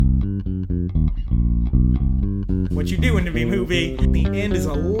What You Doing to Me movie. The end is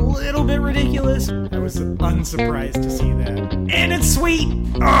a little bit ridiculous. I was unsurprised to see that. And it's sweet!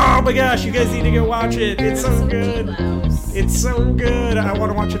 Oh my gosh, you guys need to go watch it. It's so good. It's so good. I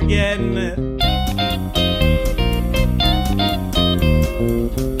want to watch it again.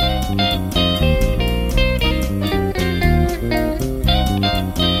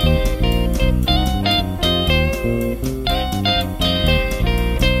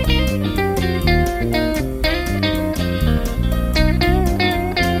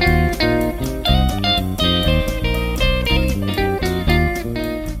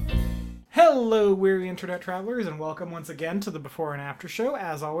 Hello, weary internet travelers, and welcome once again to the Before and After Show.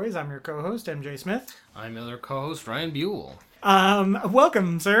 As always, I'm your co-host, MJ Smith. I'm your other co-host, Ryan Buell.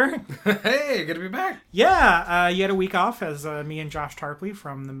 Welcome, sir. Hey, good to be back. Yeah, you had a week off as me and Josh Tarpley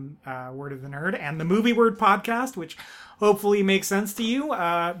from the Word of the Nerd and the Movie Word podcast, which hopefully makes sense to you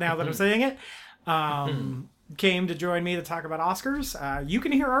now that I'm saying it. Came to join me to talk about Oscars. You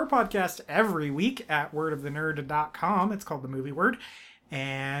can hear our podcast every week at wordofthenerd.com. It's called The Movie Word.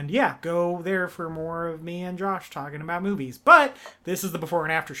 And yeah, go there for more of me and Josh talking about movies. But this is the Before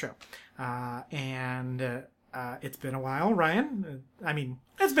and After Show. It's been a while, Ryan. I mean,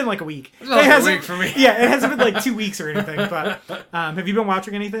 it's been like a week. It's like a week for me. Yeah, it hasn't been like 2 weeks or anything. But have you been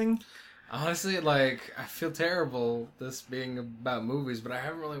watching anything? Honestly, I feel terrible this being about movies, but I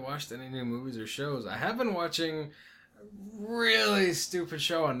haven't really watched any new movies or shows. I have been watching a really stupid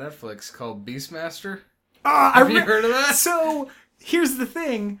show on Netflix called Beastmaster. Have you heard of that? So here's the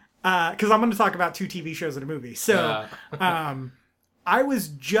thing, because I'm going to talk about 2 TV shows and a movie. So, I was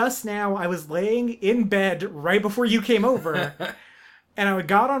laying in bed right before you came over, and I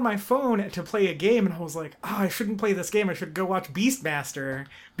got on my phone to play a game, and I was like, I shouldn't play this game. I should go watch Beastmaster,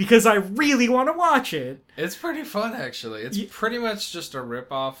 because I really want to watch it. It's pretty fun, actually. It's pretty much just a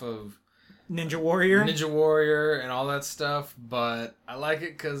ripoff of Ninja Warrior and all that stuff, but I like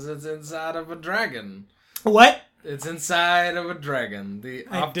it because it's inside of a dragon. What? It's inside of a dragon.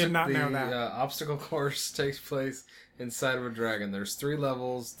 I did not know that. The obstacle course takes place inside of a dragon. There's 3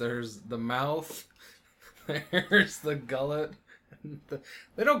 levels. There's the mouth. There's the gullet.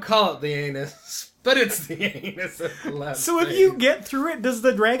 They don't call it the anus, but it's the anus at the last So if you get through it, does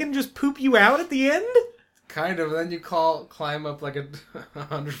the dragon just poop you out at the end? Kind of. Then you climb up like a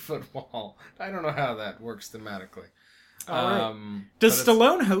 100-foot wall. I don't know how that works thematically. All right. Does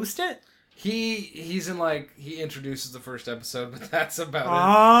Stallone host it? He's in he introduces the first episode, but that's about it.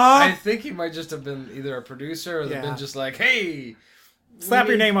 I think he might just have been either a producer or they've been just like, hey, slap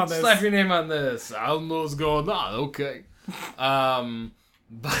your name on this. Slap your name on this. I don't know what's going on. Okay. But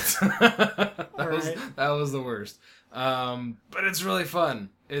that was the worst. But it's really fun.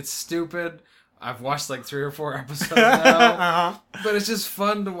 It's stupid. I've watched 3 or 4 episodes now. But it's just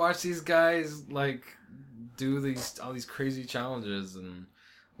fun to watch these guys do all these crazy challenges, and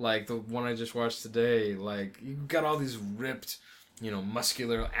the one I just watched today, you got all these ripped,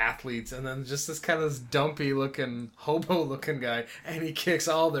 muscular athletes, and then just this kind of dumpy-looking, hobo-looking guy, and he kicks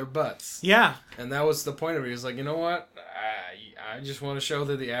all their butts. Yeah. And that was the point of it. He was like, you know what? I just want to show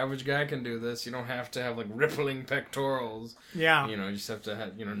that the average guy can do this. You don't have to have, rippling pectorals. Yeah. You just have to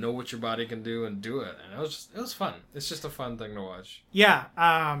have, know what your body can do and do it. And it was fun. It's just a fun thing to watch. Yeah.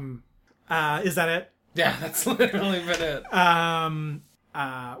 Is that it? Yeah, that's literally been it.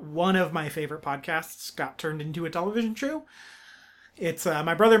 One of my favorite podcasts got turned into a television show. It's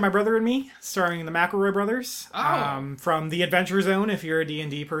My Brother and Me, starring the McElroy brothers. From The Adventure Zone, if you're a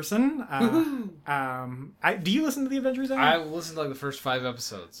D&D person. Do you listen to The Adventure Zone? I listened to the first 5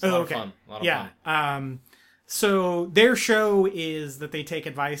 episodes. A lot of fun. So their show is that they take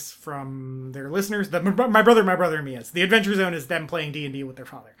advice from their listeners. My Brother and Me is. The Adventure Zone is them playing D&D with their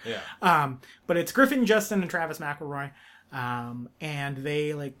father. Yeah. But it's Griffin, Justin, and Travis McElroy. And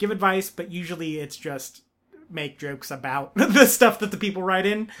they give advice, but usually it's just make jokes about the stuff that the people write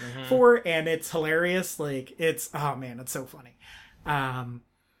in for, and it's hilarious. It's so funny.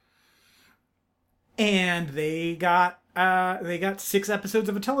 And they got 6 episodes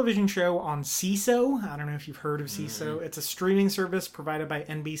of a television show on Seeso. I don't know if you've heard of Seeso. It's a streaming service provided by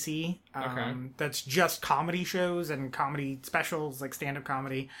NBC. That's just comedy shows and comedy specials, stand-up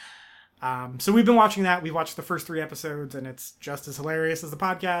comedy. So we've been watching that. We watched the first 3 episodes, and it's just as hilarious as the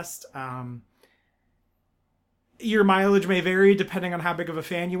podcast. Your mileage may vary depending on how big of a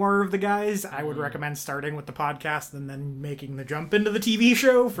fan you are of the guys. I would recommend starting with the podcast and then making the jump into the TV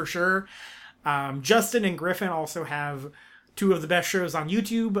show for sure. Justin and Griffin also have 2 of the best shows on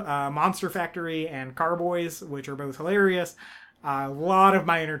YouTube, Monster Factory and Carboys, which are both hilarious. A lot of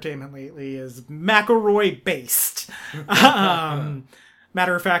my entertainment lately is McElroy based.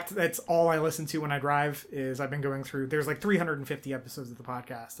 Matter of fact, that's all I listen to when I drive. Is I've been going through. There's like 350 episodes of the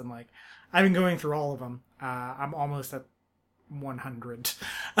podcast, and like I've been going through all of them. I'm almost at 100.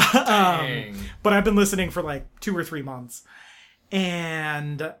 Dang. But I've been listening for like 2 or 3 months,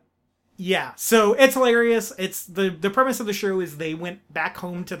 and yeah, so it's hilarious. It's the premise of the show is they went back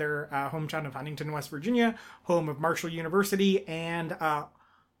home to their hometown of Huntington, West Virginia, home of Marshall University, and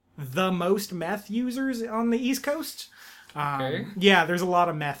the most meth users on the East Coast. Okay. Yeah, there's a lot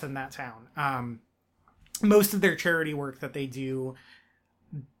of meth in that town. Most of their charity work that they do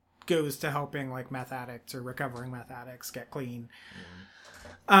goes to helping like meth addicts or recovering meth addicts get clean.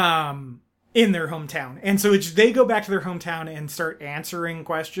 In their hometown. And so they go back to their hometown and start answering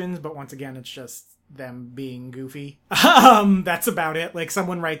questions, but once again, it's just them being goofy. That's about it. Like,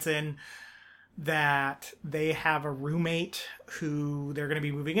 someone writes in that they have a roommate who they're going to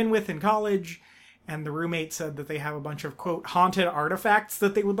be moving in with in college, and the roommate said that they have a bunch of, quote, haunted artifacts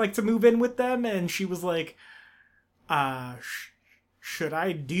that they would like to move in with them, and she was like, should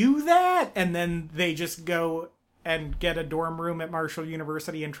I do that? And then they just go and get a dorm room at Marshall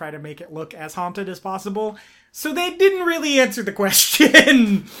University and try to make it look as haunted as possible. So they didn't really answer the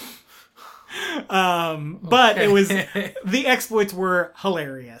question. But it was, the exploits were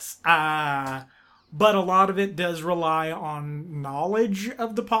hilarious. But a lot of it does rely on knowledge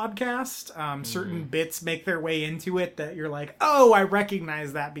of the podcast. Certain bits make their way into it that you're like, oh, I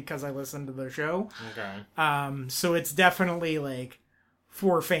recognize that because I listened to the show. Okay. So it's definitely like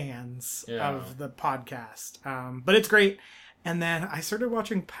for fans of the podcast. But it's great. And then I started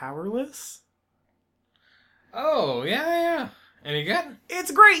watching Powerless. Oh, yeah. Any good?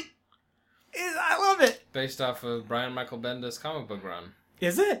 It's great. I love it. Based off of Brian Michael Bendis' comic book run.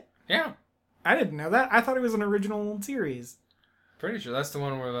 Is it? Yeah. I didn't know that. I thought it was an original series. Pretty sure that's the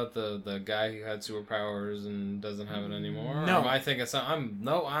one where about the guy who had superpowers and doesn't have it anymore. No. Or am I thinking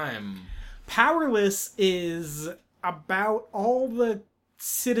I'm Powerless is about all the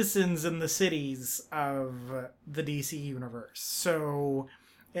citizens in the cities of the DC universe. So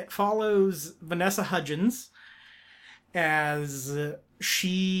it follows Vanessa Hudgens as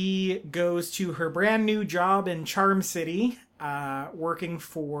she goes to her brand new job in Charm City, working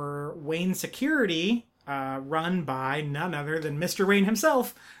for Wayne Security, run by none other than Mr. Wayne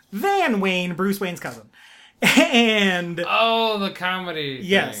himself, Van Wayne, Bruce Wayne's cousin. And the comedy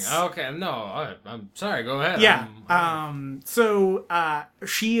yes thing. Okay, no, I'm sorry, go ahead. Yeah. So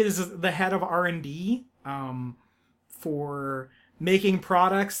she is the head of R&D for making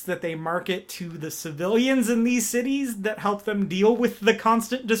products that they market to the civilians in these cities that help them deal with the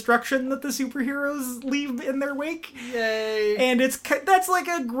constant destruction that the superheroes leave in their wake. Yay. And that's like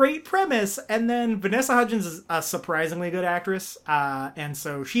a great premise. And then Vanessa Hudgens is a surprisingly good actress, and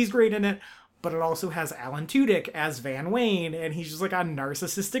so she's great in it. But it also has Alan Tudyk as Van Wayne, and he's just like a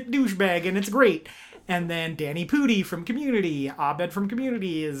narcissistic douchebag, and it's great. And then Danny Pudi from Community, Abed from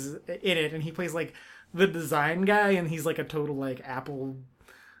Community is in it, and he plays like the design guy, and he's like a total like Apple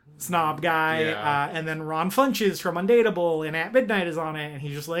snob guy. Yeah. And then Ron Funches from Undateable and At Midnight is on it, and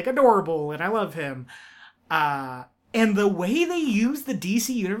he's just like adorable, and I love him. And the way they use the DC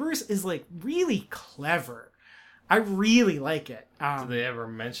universe is like really clever. I really like it. Do they ever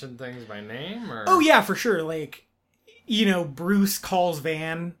mention things by name? Or? Oh yeah, for sure. Like, you know, Bruce calls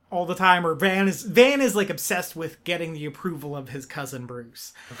Van all the time, or Van is like obsessed with getting the approval of his cousin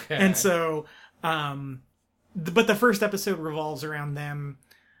Bruce. Okay. And so, but the first episode revolves around them.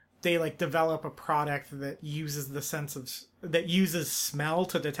 They like develop a product that uses uses smell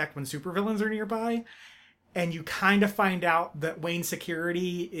to detect when supervillains are nearby. And you kind of find out that Wayne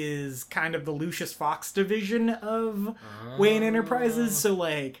Security is kind of the Lucius Fox division of Wayne Enterprises. So,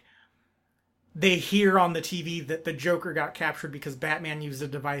 like, they hear on the TV that the Joker got captured because Batman used a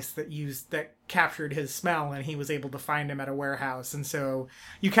device that captured his smell, and he was able to find him at a warehouse. And so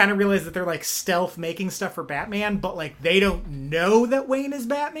you kind of realize that they're like stealth making stuff for Batman, but like they don't know that Wayne is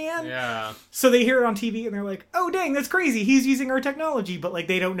Batman. Yeah. So they hear it on TV and they're like, "Oh dang, that's crazy! He's using our technology," but like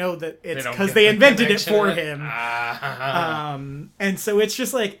they don't know that it's because they invented it for him. And so it's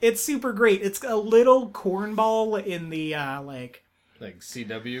just like it's super great. It's a little cornball in the like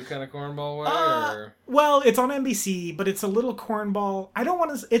CW kind of cornball way? Or? Well, it's on NBC, but it's a little cornball. I don't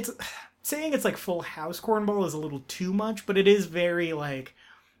want to... It's saying it's like Full House cornball is a little too much, but it is very like...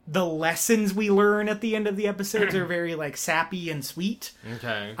 The lessons we learn at the end of the episodes are very like sappy and sweet.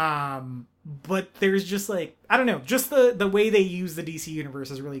 Okay. but there's just like, I don't know, just the way they use the DC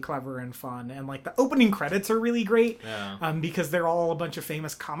universe is really clever and fun, and like the opening credits are really great. Because they're all a bunch of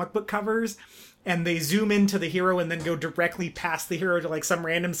famous comic book covers, and they zoom into the hero and then go directly past the hero to like some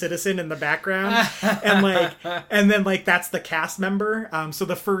random citizen in the background, and then like that's the cast member. So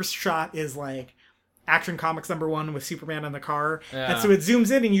the first shot is like Action Comics #1 with Superman in the car. And so it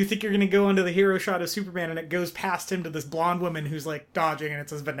zooms in and you think you're going to go into the hero shot of Superman, and it goes past him to this blonde woman who's like dodging, and it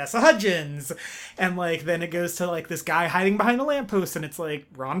says Vanessa Hudgens. And like then it goes to like this guy hiding behind a lamppost, and it's like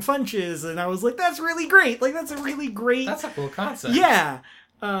Ron Funches. And I was like, that's really great. Like that's a really great... That's a cool concept. Yeah.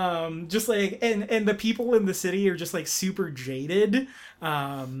 Just like, and the people in the city are just like super jaded.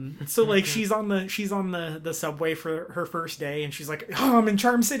 So like she's on the subway for her first day, and she's like, oh, I'm in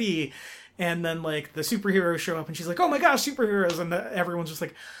Charm City. And then, like, the superheroes show up, and she's like, oh my gosh, superheroes! And everyone's just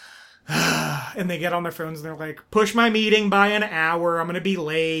like, and they get on their phones, and they're like, push my meeting by an hour, I'm gonna be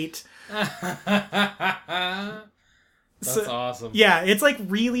late. That's awesome. Yeah, it's like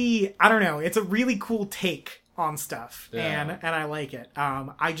really, I don't know, it's a really cool take on stuff, and I like it.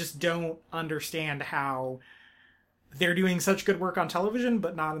 I just don't understand how they're doing such good work on television,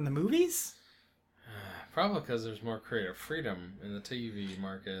 but not in the movies. Probably because there's more creative freedom in the TV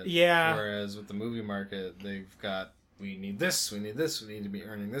market. Yeah. Whereas with the movie market, they've got, we need this, we need this, we need to be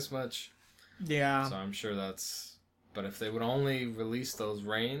earning this much. Yeah. So I'm sure that's... But if they would only release those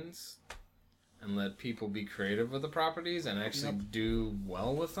reins and let people be creative with the properties and actually do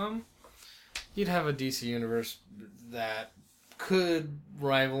well with them, you'd have a DC universe that could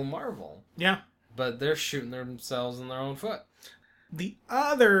rival Marvel. Yeah. But they're shooting themselves in their own foot. The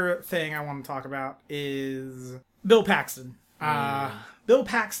other thing I want to talk about is Bill Paxton. Bill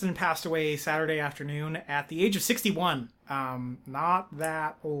Paxton passed away Saturday afternoon at the age of 61. Not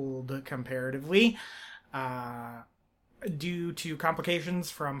that old comparatively, due to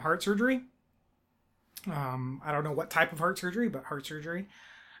complications from heart surgery. I don't know what type of heart surgery, but heart surgery.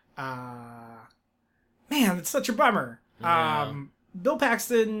 Man, it's such a bummer. Yeah. Bill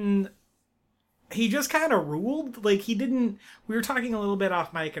Paxton... He just kind of ruled. Like, he didn't... We were talking a little bit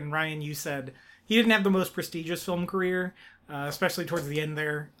off mic, and Ryan, you said he didn't have the most prestigious film career, especially towards the end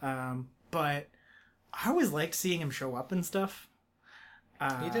there. But I always liked seeing him show up and stuff.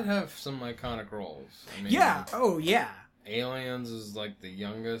 He did have some iconic roles. I mean, yeah. Oh, yeah. Aliens is like the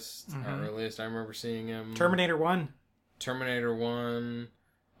youngest, or earliest I remember seeing him. Terminator 1. Terminator 1.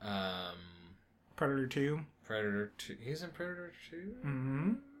 Predator 2. Predator 2. He's in Predator 2?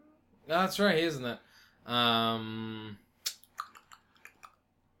 Mm-hmm. That's right, he is in that.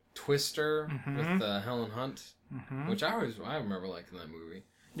 Twister with Helen Hunt, which I remember liking that movie.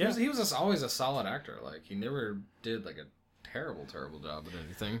 Yeah. He was always a solid actor. Like, he never did like a terrible job at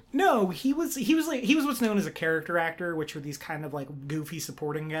anything. No, he was what's known as a character actor, which were these kind of like goofy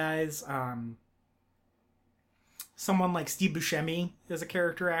supporting guys. Someone like Steve Buscemi is a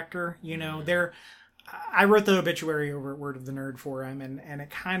character actor. You know, I wrote the obituary over at Word of the Nerd for him, and it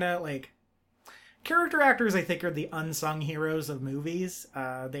kind of like... Character actors, I think, are the unsung heroes of movies.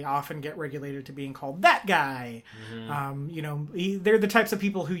 They often get regulated to being called that guy. You know, they're the types of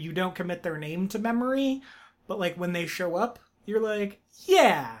people who you don't commit their name to memory, but like when they show up, you're like,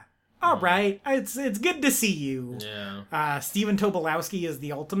 yeah, all right, it's good to see you. Yeah. Stephen Tobolowsky is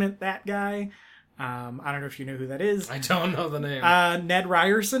the ultimate that guy. I don't know if you know who that is. I don't know the name. Ned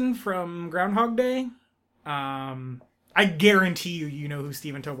Ryerson from Groundhog Day. I guarantee you know who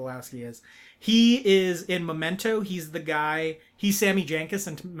Stephen Tobolowsky is. He is in Memento. He's the guy. He's Sammy Jankis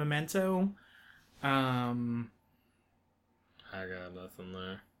in Memento. I got nothing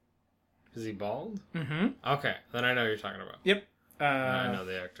there. Is he bald? Mm-hmm. Okay, then I know who you're talking about. Yep. I know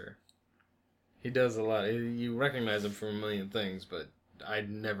the actor. He does a lot. You recognize him from a million things, but I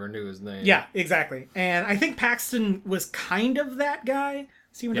never knew his name. Yeah, exactly. And I think Paxton was kind of that guy.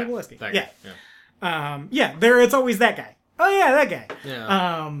 Stephen Tobolowsky. Yeah. It's always that guy. Oh yeah, that guy.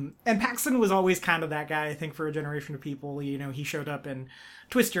 Yeah. And Paxton was always kind of that guy, I think, for a generation of people. You know, he showed up in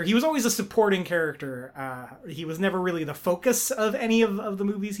Twister. He was always a supporting character. He was never really the focus of any of the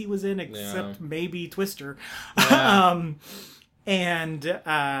movies he was in, except maybe Twister. Yeah.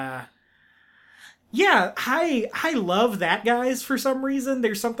 I love that guys for some reason.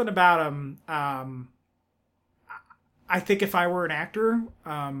 There's something about him. I think if I were an actor,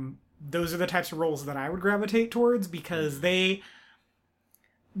 those are the types of roles that I would gravitate towards, because their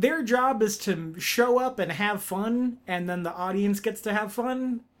job is to show up and have fun, and then the audience gets to have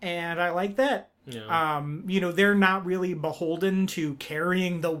fun, and I like that. Yeah. You know, they're not really beholden to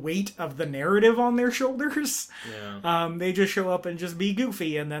carrying the weight of the narrative on their shoulders. Yeah. They just show up and just be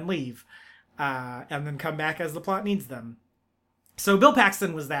goofy and then leave, and then come back as the plot needs them. So Bill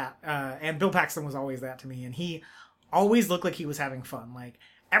Paxton was that, and Bill Paxton was always that to me, and he always looked like he was having fun. Like,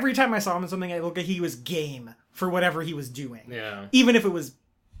 every time I saw him in something, it looked like he was game for whatever he was doing. Yeah. Even if it was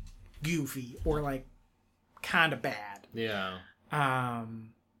goofy or, like, kind of bad. Yeah.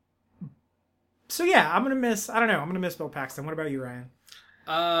 So, yeah, I'm going to miss Bill Paxton. What about you, Ryan?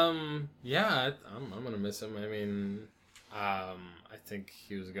 Yeah, I'm going to miss him. I mean, I think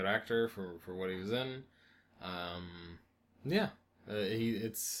he was a good actor for what he was in. Yeah.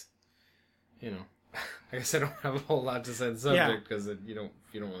 It's, you know, I guess I don't have a whole lot to say on the subject because you don't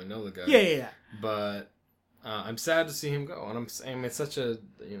really know the guy. Yeah. But I'm sad to see him go, and it's such a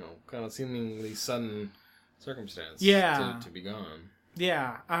kind of seemingly sudden circumstance. To be gone.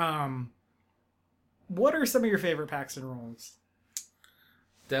 Yeah. What are some of your favorite Paxton roles?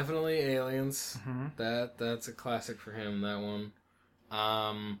 Definitely Aliens. Mm-hmm. That's a classic for him. That one.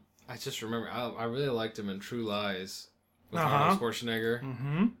 I just remember I really liked him in True Lies with Arnold Schwarzenegger.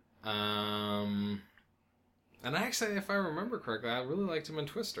 Mm-hmm. And actually, if I remember correctly, I really liked him in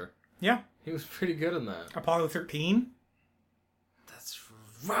Twister. Yeah. He was pretty good in that. Apollo 13? That's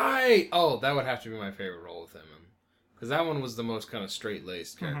right! Oh, that would have to be my favorite role with him. Because that one was the most kind of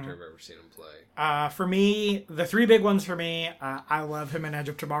straight-laced character I've ever seen him play. For me, the three big ones for me, I love him in Edge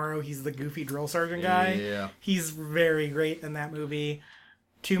of Tomorrow. He's the goofy drill sergeant guy. Yeah. He's very great in that movie.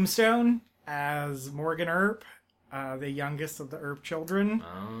 Tombstone as Morgan Earp, the youngest of the Earp children.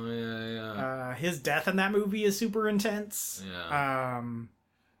 Oh, yeah. His death in that movie is super intense. Yeah.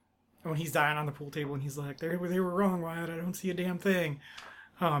 When he's dying on the pool table and he's like, they were wrong, Wyatt. I don't see a damn thing.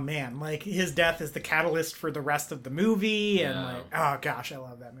 Oh, man. Like, his death is the catalyst for the rest of the movie. And, oh, gosh, I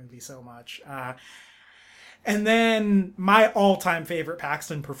love that movie so much. And then my all-time favorite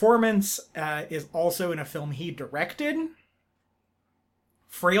Paxton performance is also in a film he directed.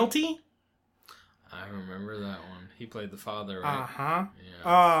 Frailty. I remember that one. He played the father, right? Uh-huh.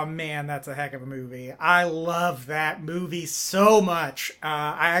 Yeah. Oh, man, that's a heck of a movie. I love that movie so much.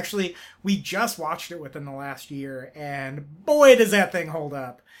 We just watched it within the last year, and boy, does that thing hold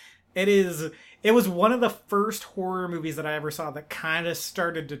up. It was one of the first horror movies that I ever saw that kind of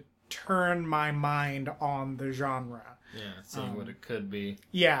started to turn my mind on the genre. Yeah, seeing what it could be.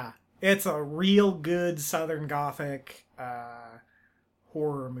 Yeah, it's a real good Southern Gothic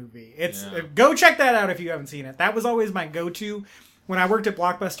horror movie. Go check that out if you haven't seen it. That was always my go-to when I worked at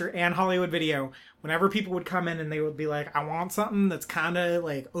Blockbuster and Hollywood Video. Whenever people would come in and they would be like, I want something that's kind of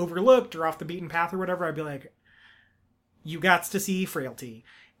like overlooked or off the beaten path or whatever, I'd be like, you got to see Frailty.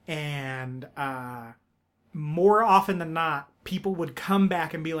 And more often than not, people would come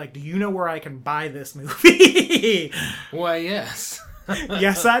back and be like, do you know where I can buy this movie? Why, yes.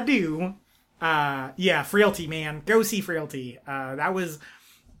 Yes, I do. Frailty, man. Go see Frailty. That was...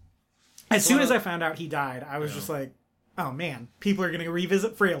 As soon as I found out he died, I was just like, oh, man. People are going to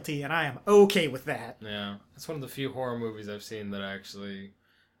revisit Frailty, and I am okay with that. Yeah. It's one of the few horror movies I've seen that actually...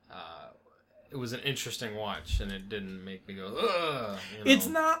 it was an interesting watch, and it didn't make me go, ugh. It's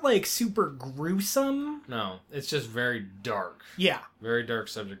not, like, super gruesome. No. It's just very dark. Yeah. Very dark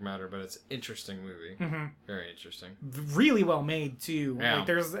subject matter, but it's an interesting movie. Mm-hmm. Very interesting. Really well made, too. Yeah. Like,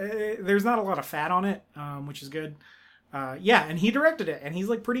 there's not a lot of fat on it, which is good. And he directed it, and he's,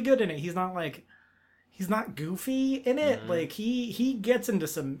 like, pretty good in it. He's not, like... He's not goofy in it. Mm-hmm. Like, he gets into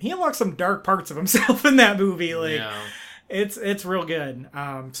some... He unlocks some dark parts of himself in that movie. Like... Yeah. It's real good.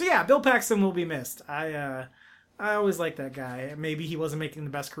 Bill Paxton will be missed. I always liked that guy. Maybe he wasn't making the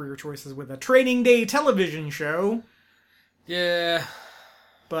best career choices with a Training Day television show. Yeah.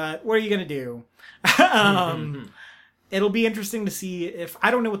 But what are you going to do? It'll be interesting to see if...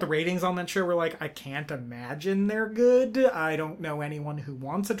 I don't know what the ratings on that show were like. I can't imagine they're good. I don't know anyone who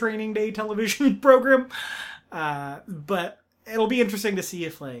wants a Training Day television program. But it'll be interesting to see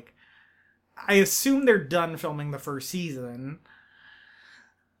if, like... I assume they're done filming the first season.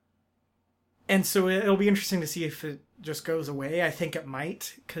 And so it'll be interesting to see if it just goes away. I think it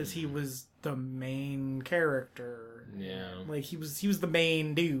might, because he was the main character. Yeah. Like, he was the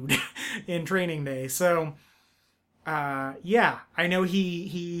main dude in Training Day. So, I know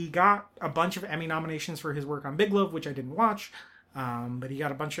he got a bunch of Emmy nominations for his work on Big Love, which I didn't watch. But he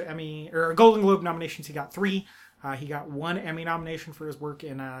got a bunch of Golden Globe nominations. He got 3. He got 1 Emmy nomination for his work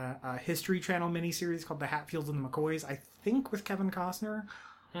in a History Channel miniseries called The Hatfields and the McCoys, I think with Kevin Costner.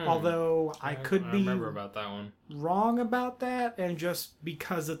 Although I could be remember about that one. Wrong about that, and just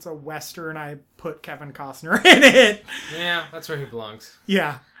because it's a Western, I put Kevin Costner in it. Yeah, that's where he belongs.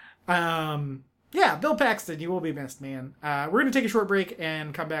 Yeah. Bill Paxton, you will be missed, man. We're going to take a short break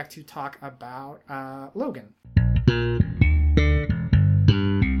and come back to talk about Logan.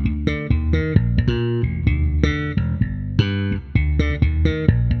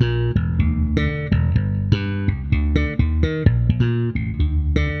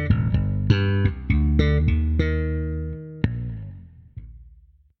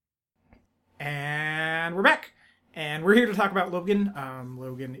 we're here to talk about Logan.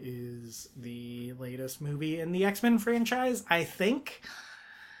 Logan is the latest movie in the X-Men franchise, I think.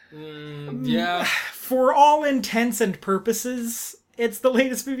 Yeah. For all intents and purposes, it's the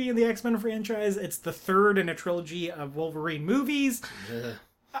latest movie in the X-Men franchise. It's the third in a trilogy of Wolverine movies.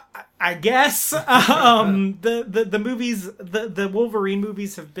 I guess. The movies, the Wolverine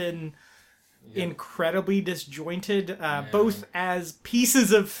movies have been incredibly disjointed, both as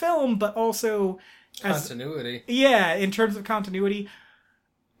pieces of film, but also as continuity. Yeah, in terms of continuity.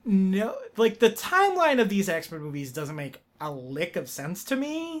 No, like the timeline of these X-Men movies doesn't make a lick of sense to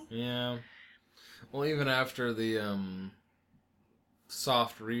me. Yeah. Well, even after the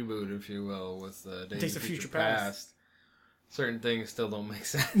soft reboot, if you will, with Days of Future Past, certain things still don't make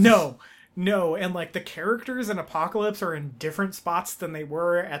sense. No, and like the characters in Apocalypse are in different spots than they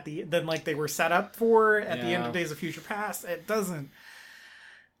were they were set up for at the end of Days of Future Past. It doesn't.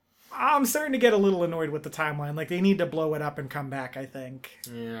 I'm starting to get a little annoyed with the timeline. Like, they need to blow it up and come back, I think.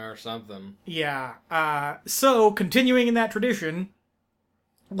 Yeah, or something. Yeah. So, continuing in that tradition,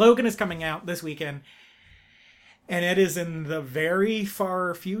 Logan is coming out this weekend. And it is in the very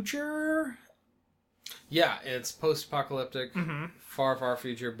far future. Yeah, it's post-apocalyptic, far, far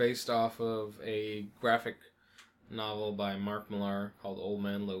future, based off of a graphic novel by Mark Millar called Old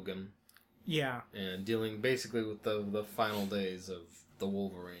Man Logan. Yeah. And dealing basically with the final days of the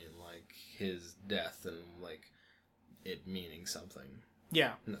Wolverine, like his death and like it meaning something.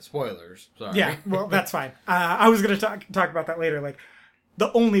 Yeah. No, spoilers. Sorry. Yeah. Well, that's fine. I was going to talk about that later. Like,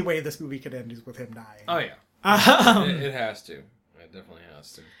 the only way this movie could end is with him dying. Oh yeah. It has to. It definitely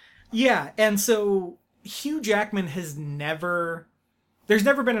has to. Yeah, and so Hugh Jackman has never. There's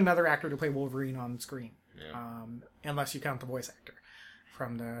never been another actor to play Wolverine on screen, unless you count the voice actor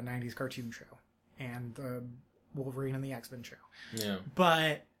from the '90s cartoon show and the Wolverine and the X-Men show. Yeah.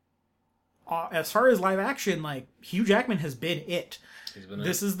 But as far as live action, like, Hugh Jackman has been it.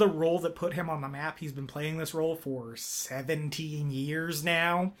 This is the role that put him on the map. He's been playing this role for 17 years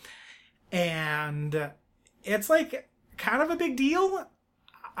now. And it's like kind of a big deal.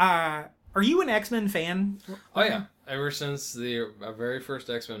 Are you an X-Men fan? Oh yeah. Ever since the very first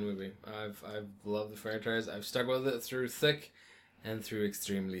X-Men movie. I've loved the franchise. I've stuck with it through thick and through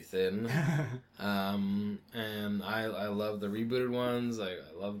extremely thin. And I love the rebooted ones. I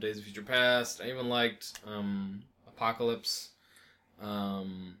love Days of Future Past. I even liked Apocalypse.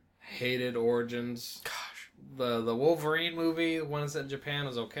 Hated Origins. Gosh. The Wolverine movie, the one that's in Japan,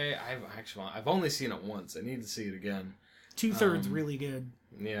 was okay. I've only seen it once. I need to see it again. 2/3 really good.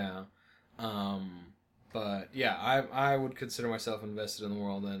 Yeah. But yeah, I would consider myself invested in the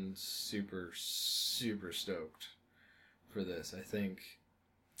world and super, super stoked for this. I think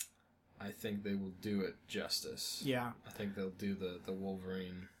they will do it justice. Yeah. I think they'll do the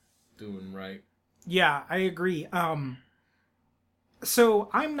Wolverine doing right. Yeah, I agree. So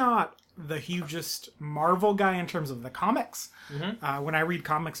I'm not the hugest Marvel guy in terms of the comics. Mm-hmm. When I read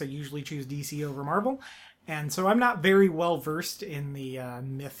comics, I usually choose DC over Marvel. And so I'm not very well versed in the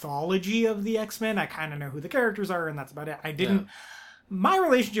mythology of the X-Men. I kind of know who the characters are, and that's about it. My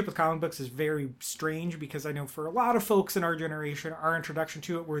relationship with comic books is very strange because I know for a lot of folks in our generation, our introduction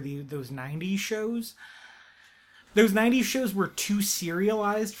to it were those 90s shows. Those 90s shows were too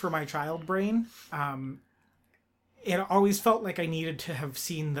serialized for my child brain. It always felt like I needed to have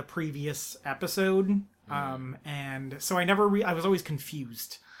seen the previous episode. And so I was always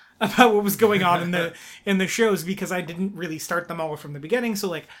confused about what was going on in the shows because I didn't really start them all from the beginning. So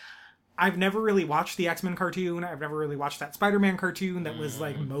like, I've never really watched the X-Men cartoon. I've never really watched that Spider-Man cartoon that was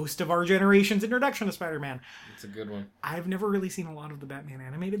like most of our generation's introduction to Spider-Man. It's a good one. I've never really seen a lot of the Batman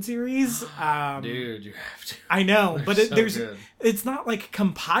animated series. Dude, you have to. I know, but it's not like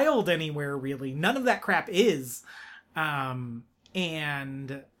compiled anywhere really. None of that crap is. And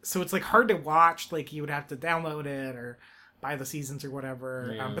so it's like hard to watch. Like you would have to download it or buy the seasons or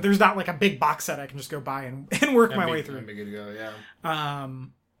whatever. Yeah. But there's not like a big box set I can just go buy and work my way through. That'd be good to go, yeah.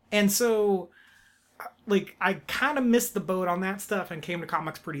 And so, like, I kind of missed the boat on that stuff and came to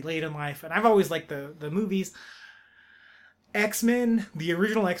comics pretty late in life. And I've always liked the movies. X-Men, the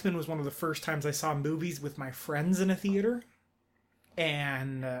original X-Men was one of the first times I saw movies with my friends in a theater.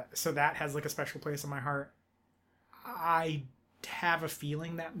 And so that has, like, a special place in my heart. I have a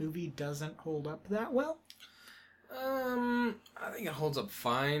feeling that movie doesn't hold up that well. I think it holds up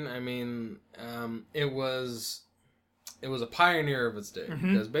fine. I mean, it was a pioneer of its day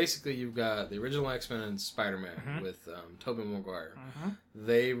because basically you've got the original X-Men and Spider-Man with Tobey Maguire.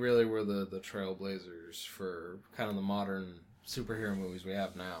 They really were the trailblazers for kind of the modern superhero movies we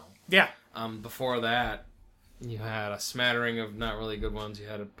have now. Yeah. Before that, You had a smattering of not really good ones. You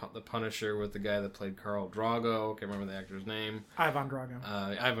had the Punisher with the guy that played Khal Drogo. Can't remember the actor's name. Ivan Drago.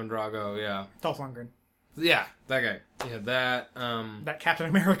 Ivan Drago, yeah. Dolph Lundgren. Yeah, that guy. You had that. That Captain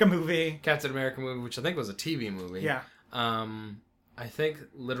America movie. Captain America movie, which I think was a TV movie. Yeah. I think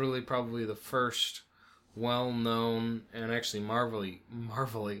literally probably the first well-known and actually Marvel-owned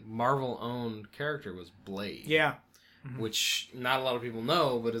character was Blade. Yeah. Which not a lot of people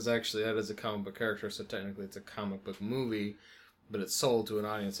know, but that is a comic book character, so technically it's a comic book movie, but it's sold to an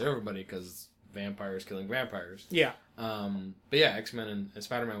audience of everybody because vampires killing vampires. Yeah. But yeah, X-Men and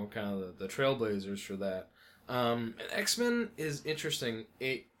Spider-Man were kind of the trailblazers for that. And X-Men is interesting.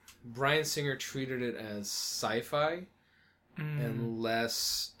 Bryan Singer treated it as sci-fi and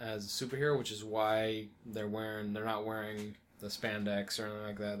less as a superhero, which is why they're not wearing the spandex or anything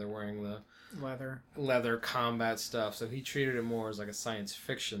like that. They're wearing the leather combat stuff. So he treated it more as like a science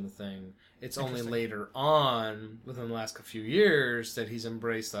fiction thing. It's only later on, within the last few years, that he's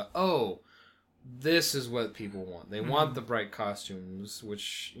embraced this is what people want. They want the bright costumes,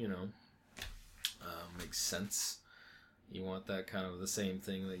 which, makes sense. You want that kind of the same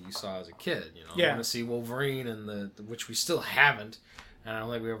thing that you saw as a kid, You want to see Wolverine, which we still haven't. And I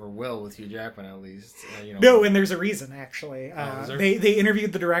don't think we ever will with Hugh Jackman, at least. No, and there's a reason, actually. They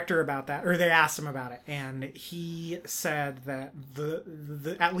interviewed the director about that, or they asked him about it, and he said that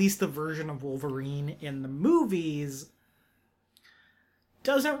the at least the version of Wolverine in the movies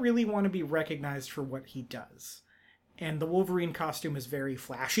doesn't really want to be recognized for what he does. And the Wolverine costume is very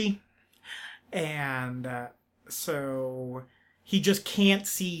flashy, and so he just can't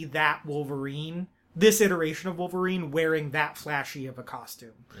see that Wolverine, this iteration of Wolverine, wearing that flashy of a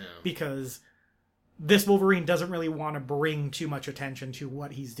costume. Yeah. Because this Wolverine doesn't really want to bring too much attention to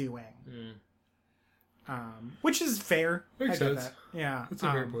what he's doing. Which is fair. Makes sense. That. Yeah. That's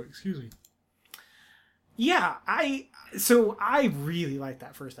a fair point. Excuse me. Yeah, I really like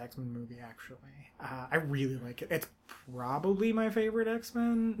that first X-Men movie, actually. I really like it. It's probably my favorite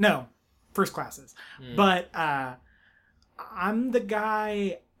X-Men. No, First Classes. But I'm the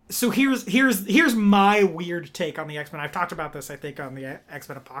guy... So here's my weird take on the X-Men. I've talked about this, I think, on the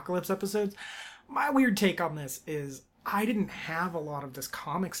X-Men Apocalypse episodes. My weird take on this is I didn't have a lot of this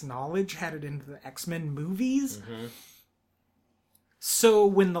comics knowledge headed into the X-Men movies. Mm-hmm. So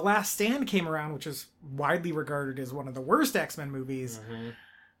when The Last Stand came around, which is widely regarded as one of the worst X-Men movies,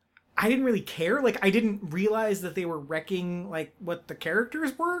 I didn't really care. Like, I didn't realize that they were wrecking, like, what the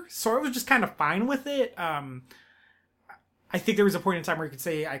characters were. So I was just kind of fine with it. I think there was a point in time where you could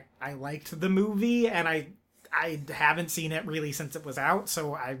say I liked the movie, and I haven't seen it really since it was out,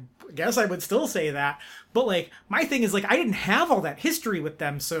 so I guess I would still say that. But, like, my thing is, like, I didn't have all that history with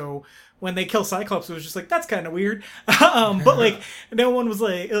them, so when they kill Cyclops, it was just like, that's kind of weird. But, like, no one was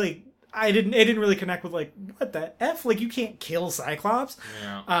like, it didn't really connect with, like, what the F? Like, you can't kill Cyclops.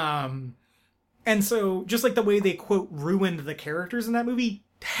 Yeah. And so, just like the way they, quote, ruined the characters in that movie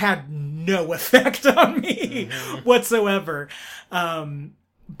had no effect on me whatsoever.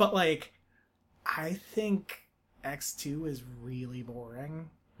 But, like, I think X2 is really boring.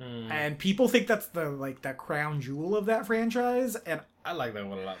 And people think that's the crown jewel of that franchise, and I like that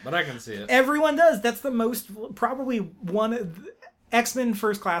one a lot, but I can see it. Everyone does. That's the most, probably one, X-Men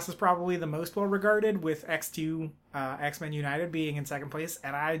First Class is probably the most well regarded, with X2, X-Men United being in second place,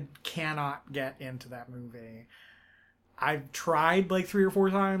 and I cannot get into that movie. I've tried like 3 or 4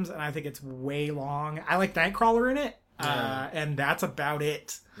 times, and I think it's way long. I like Nightcrawler in it, and that's about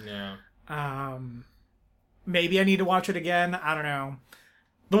it. Yeah. Maybe I need to watch it again. I don't know.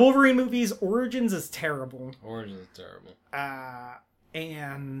 The Wolverine movies, Origins is terrible. Origins is terrible.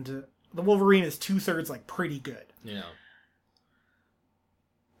 And the Wolverine is 2/3 like pretty good. Yeah.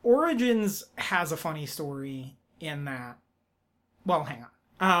 Origins has a funny story in that. Well, hang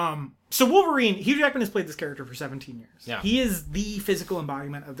on. So Wolverine, Hugh Jackman has played this character for 17 years. Yeah. He is the physical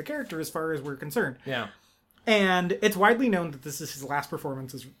embodiment of the character as far as we're concerned. Yeah. And it's widely known that this is his last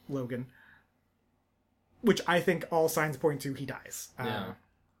performance as Logan, which I think all signs point to he dies. Yeah.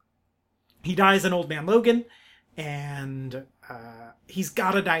 He dies in Old Man Logan, and he's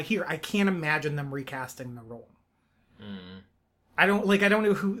got to die here. I can't imagine them recasting the role. I don't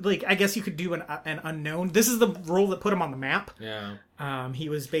know who, like, I guess you could do an unknown. This is the role that put him on the map. Yeah. He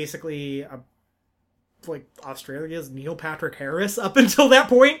was basically Australia's Neil Patrick Harris up until that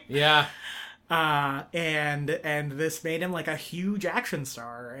point. Yeah. And this made him like a huge action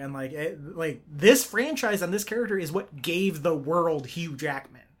star, and this franchise and this character is what gave the world Hugh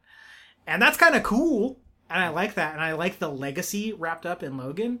Jackman. And that's kind of cool. And I like that. And I like the legacy wrapped up in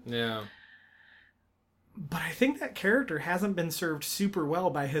Logan. Yeah. But I think that character hasn't been served super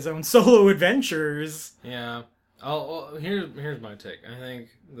well by his own solo adventures. Yeah. Here's my take. I think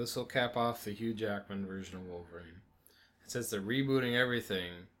this will cap off the Hugh Jackman version of Wolverine. It says they're rebooting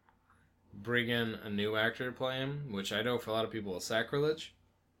everything, bring in a new actor to play him, which I know for a lot of people is sacrilege.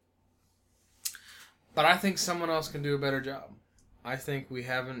 But I think someone else can do a better job. I think we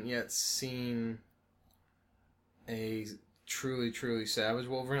haven't yet seen a truly savage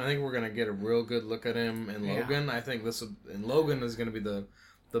Wolverine. I think we're going to get a real good look at him in Logan. I think Logan is going to be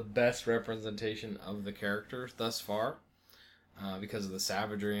the best representation of the character thus far. Because of the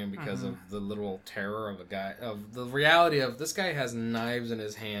savagery and because of the literal terror of a guy, of the reality of this guy has knives in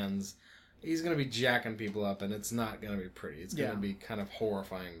his hands. He's going to be jacking people up, and it's not going to be pretty. It's going to be kind of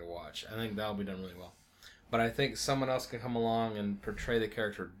horrifying to watch. I think that'll be done really well. But I think someone else can come along and portray the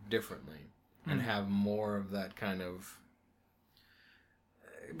character differently and have more of that kind of...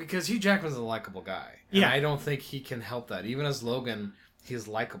 Because Hugh Jackman's a likable guy. And I don't think he can help that. Even as Logan, he's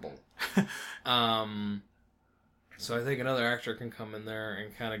likable. So I think another actor can come in there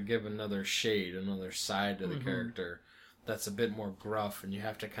and kind of give another shade, another side to the character that's a bit more gruff, and you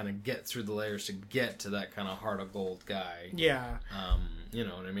have to kind of get through the layers to get to that kind of heart of gold guy. Yeah. You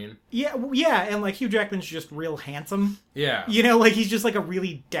know what I mean? Yeah, and like Hugh Jackman's just real handsome. Yeah. You know, like he's just like a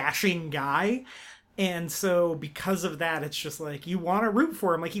really dashing guy. And so because of that, it's just like you want to root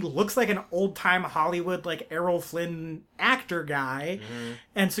for him. Like he looks like an old-time Hollywood, like Errol Flynn actor guy.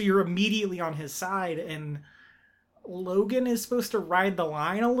 And so you're immediately on his side, and Logan is supposed to ride the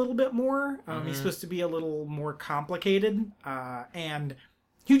line a little bit more. He's supposed to be a little more complicated. And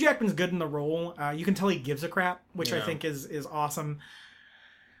Hugh Jackman's good in the role. You can tell he gives a crap, which I think is awesome.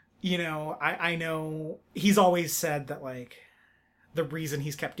 You know, I know he's always said that, like, the reason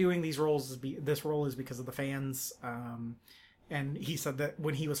he's kept doing these roles this role is because of the fans. And he said that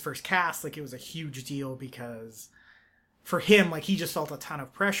when he was first cast, like, it was a huge deal because for him, like, he just felt a ton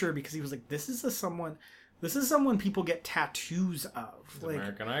of pressure because he was like, this is someone people get tattoos of. The like,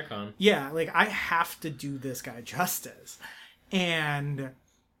 American icon. Yeah, like, I have to do this guy justice. And,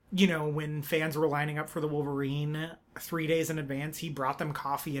 you know, when fans were lining up for the Wolverine 3 days in advance, he brought them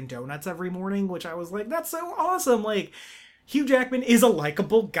coffee and donuts every morning, which I was like, that's so awesome. Like, Hugh Jackman is a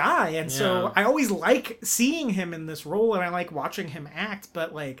likable guy. And so I always like seeing him in this role, and I like watching him act,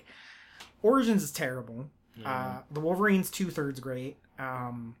 but, like, Origins is terrible. The Wolverine's 2/3 great.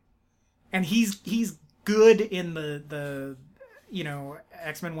 And he's good in the you know,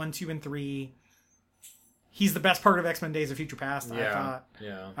 X-Men 1, 2, and 3. He's the best part of X-Men Days of Future Past, I thought.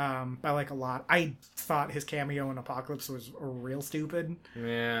 Yeah. By, like, a lot. I thought his cameo in Apocalypse was real stupid.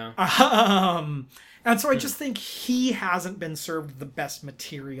 Yeah. And so I just think he hasn't been served the best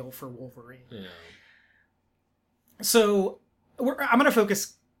material for Wolverine. Yeah. So I'm going to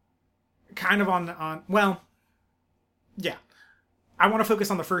focus kind of on well, yeah. I want to focus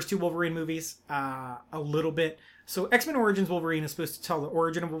on the first two Wolverine movies a little bit. So X-Men Origins Wolverine is supposed to tell the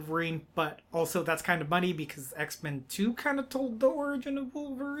origin of Wolverine, but also that's kind of muddy because X-Men 2 kind of told the origin of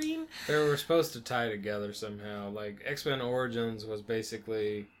Wolverine. They were supposed to tie together somehow. Like, X-Men Origins was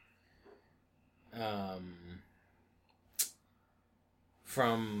basically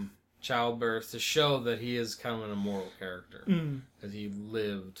from childbirth to show that he is kind of an immoral character. That he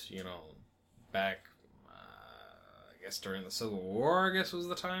lived, you know, back... I guess during the Civil War, I guess was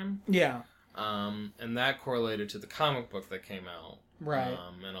the time. Yeah. And that correlated to the comic book that came out. Right.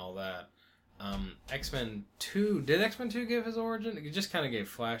 And all that. X-Men 2, did X-Men 2 give his origin? It just kind of gave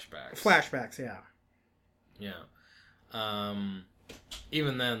flashbacks. Flashbacks, yeah. Yeah.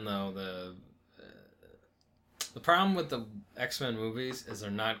 Even then, though, the problem with the X-Men movies is they're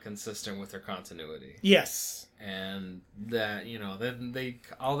not consistent with their continuity. Yes. And that, you know, they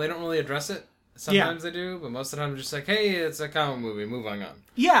don't really address it. Sometimes they do, but most of the time it's just like, hey, it's a comic movie, moving on.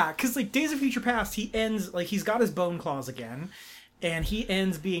 Yeah, because, like, Days of Future Past, he ends, like, he's got his bone claws again, and he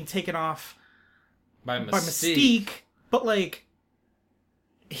ends being taken off by Mystique. But, like,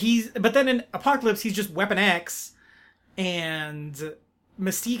 but then in Apocalypse, he's just Weapon X, and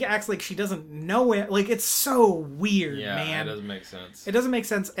Mystique acts like she doesn't know it. Like, it's so weird, man. Yeah, it doesn't make sense. It doesn't make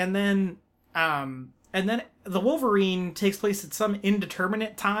sense, and then the Wolverine takes place at some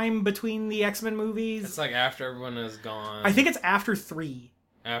indeterminate time between the X-Men movies. It's like after everyone is gone. I think it's after 3.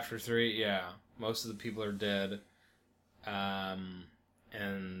 After 3, yeah. Most of the people are dead.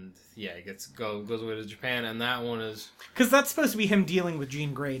 And yeah, he goes away to Japan, and that one is... Because that's supposed to be him dealing with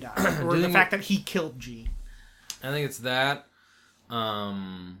Jean Grey dying, or the fact that he killed Jean. I think it's that.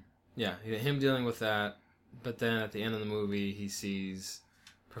 Yeah, him dealing with that. But then at the end of the movie, he sees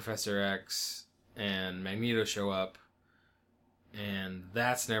Professor X and Magneto show up, and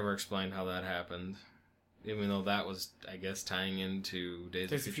that's never explained how that happened. even though that was, I guess, tying into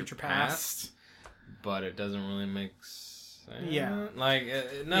Days of Future Past. But it doesn't really make sense. Yeah. Like,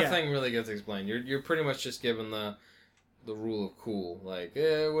 nothing really gets explained. You're pretty much just given the rule of cool. Like,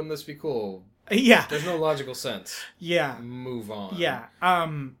 wouldn't this be cool? Yeah. There's no logical sense. Yeah. Move on. Yeah.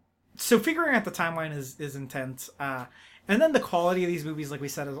 So figuring out the timeline is intense. And then the quality of these movies, like we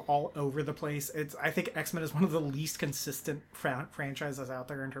said, is all over the place. I think X-Men is one of the least consistent franchises out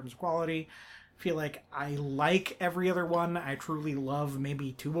there in terms of quality. I feel like I like every other one. I truly love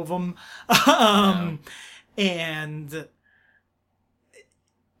maybe 2 of them. And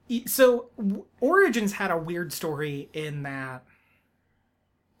so Origins had a weird story in that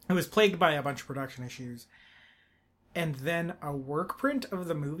it was plagued by a bunch of production issues. And then a work print of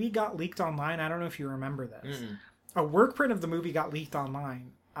the movie got leaked online. I don't know if you remember this. Mm-mm. A work print of the movie got leaked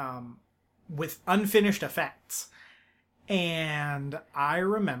online with unfinished effects. And I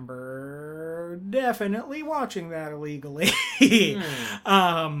remember definitely watching that illegally.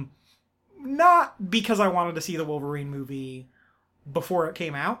 Not because I wanted to see the Wolverine movie before it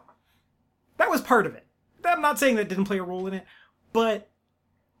came out. That was part of it. I'm not saying that didn't play a role in it, but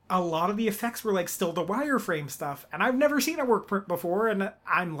a lot of the effects were like still the wireframe stuff, and I've never seen a work print before, and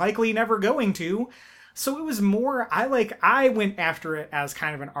I'm likely never going to. So it was more, I went after it as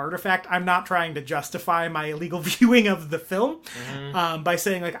kind of an artifact. I'm not trying to justify my illegal viewing of the film by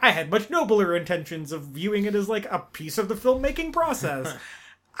saying, like, I had much nobler intentions of viewing it as, like, a piece of the filmmaking process.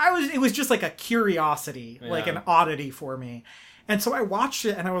 It was just, like, a curiosity, like an oddity for me. And so I watched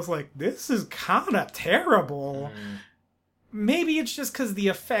it, and I was like, this is kind of terrible. Maybe it's just because the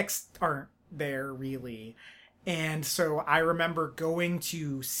effects aren't there, really. And so I remember going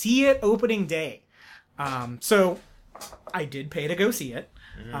to see it opening day. So I did pay to go see it,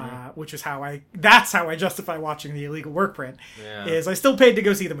 which is that's how I justify watching the illegal work print, is I still paid to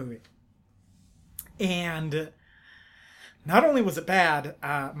go see the movie. And not only was it bad,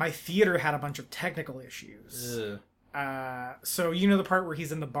 my theater had a bunch of technical issues. So you know the part where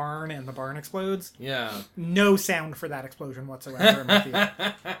he's in the barn and the barn explodes? Yeah. No sound for that explosion whatsoever in my theater.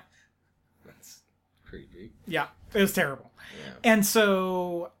 That's creepy. Yeah, it was terrible. Yeah. And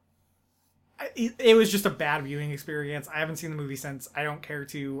so it was just a bad viewing experience. I haven't seen the movie since. I don't care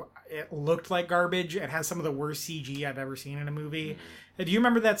to. It looked like garbage. It has some of the worst CG I've ever seen in a movie. Do you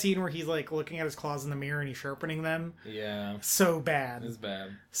remember that scene where he's like looking at his claws in the mirror and he's sharpening them? Yeah. So bad. It's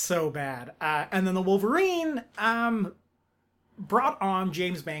bad. So bad. And then the Wolverine brought on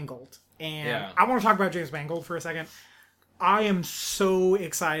James Mangold. And I want to talk about James Mangold for a second. I am so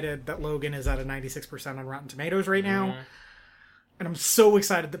excited that Logan is at a 96% on Rotten Tomatoes right now. And I'm so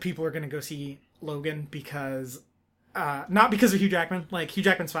excited that people are going to go see Logan because, not because of Hugh Jackman. Like, Hugh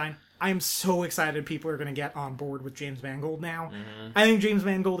Jackman's fine. I am so excited people are going to get on board with James Mangold now. I think James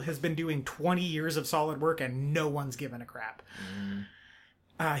Mangold has been doing 20 years of solid work and no one's given a crap.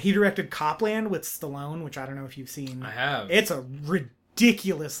 He directed Copland with Stallone, which I don't know if you've seen. I have. It's a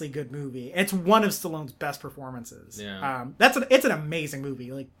ridiculously good movie. It's one of Stallone's best performances. Yeah. It's an amazing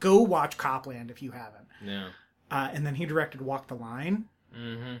movie. Like, go watch Copland if you haven't. Yeah. And then he directed Walk the Line,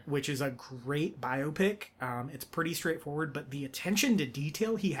 which is a great biopic. It's pretty straightforward, but the attention to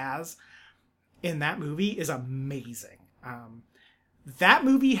detail he has in that movie is amazing. That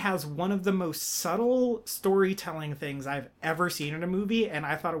movie has one of the most subtle storytelling things I've ever seen in a movie, and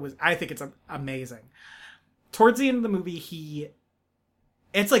I think it's amazing. Towards the end of the movie,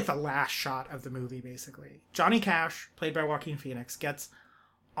 it's like the last shot of the movie, basically. Johnny Cash, played by Joaquin Phoenix, gets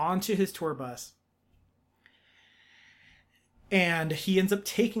onto his tour bus, and he ends up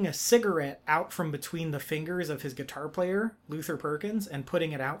taking a cigarette out from between the fingers of his guitar player, Luther Perkins, and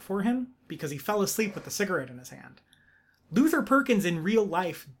putting it out for him because he fell asleep with the cigarette in his hand. Luther Perkins in real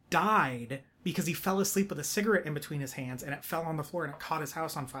life died because he fell asleep with a cigarette in between his hands and it fell on the floor and it caught his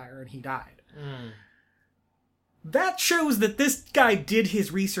house on fire and he died. That shows that this guy did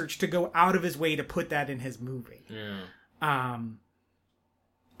his research to go out of his way to put that in his movie.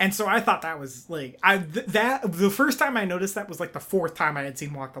 And so I thought that was like, the first time I noticed that was like the fourth time I had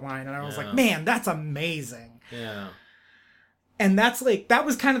seen Walk the Line, and I was like, man, that's amazing. Yeah. And that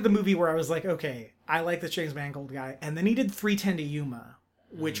was kind of the movie where I was like, okay, I like this James Mangold guy. And then he did 3:10 to Yuma,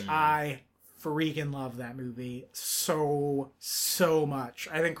 which I freaking love that movie so much.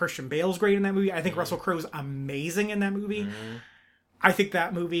 I think Christian Bale's great in that movie. I think Russell Crowe's amazing in that movie. I think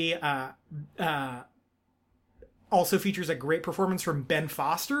that movie also features a great performance from Ben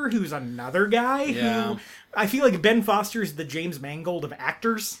Foster, who's another guy who I feel like Ben Foster's the James Mangold of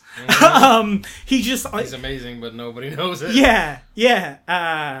actors. He's amazing, but nobody knows it. Yeah.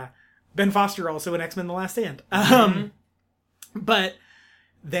 Ben Foster also in X-Men: The Last Stand. But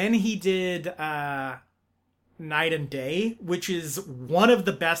then he did night and day, which is one of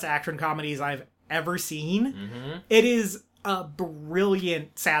the best action comedies I've ever seen. Mm-hmm. It is a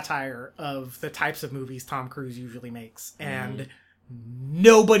brilliant satire of the types of movies Tom Cruise usually makes. And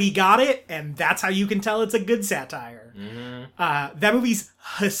nobody got it, and that's how you can tell it's a good satire. That movie's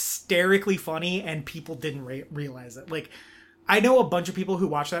hysterically funny, and people didn't realize it. Like, I know a bunch of people who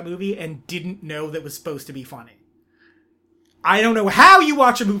watched that movie and didn't know that was supposed to be funny. I don't know how you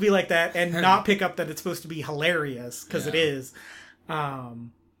watch a movie like that and not pick up that it's supposed to be hilarious, because it is.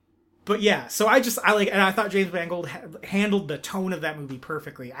 But yeah, so I like, and I thought James Mangold handled the tone of that movie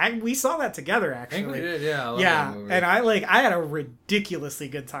perfectly. We saw that together, actually. I think we did, yeah. I love yeah, that movie. and I had a ridiculously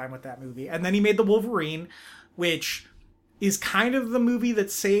good time with that movie. And then he made The Wolverine, which is kind of the movie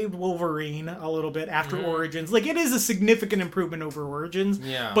that saved Wolverine a little bit after Origins. Like, it is a significant improvement over Origins.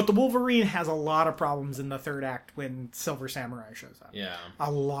 Yeah. But The Wolverine has a lot of problems in the third act when Silver Samurai shows up. Yeah.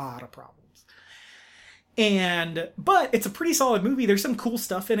 A lot of problems. But it's a pretty solid movie. There's some cool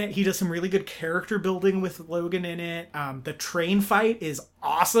stuff in it. He does some really good character building with Logan in it. The train fight is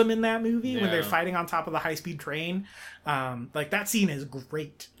awesome in that movie when they're fighting on top of the high-speed train. Like, that scene is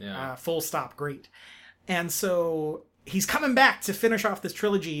great. Yeah. Full stop, great. And so he's coming back to finish off this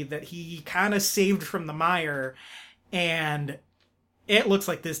trilogy that he kind of saved from the mire, and it looks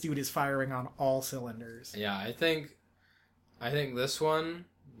like this dude is firing on all cylinders. Yeah, I think this one,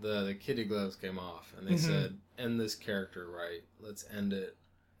 the kitty gloves came off, and they said, end this character right. Let's end it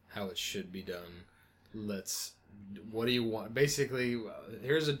how it should be done. What do you want? Basically,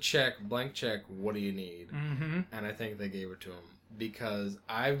 here's a check, blank check, what do you need? And I think they gave it to him, because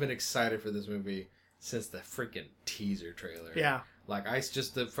I've been excited for this movie since the freaking teaser trailer. Yeah. Like,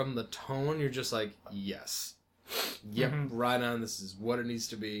 from the tone, you're just like, yes. Yep, right on. This is what it needs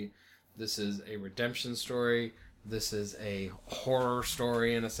to be. This is a redemption story. This is a horror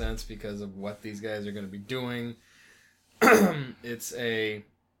story, in a sense, because of what these guys are going to be doing. It's a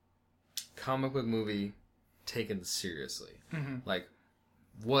comic book movie taken seriously. Like,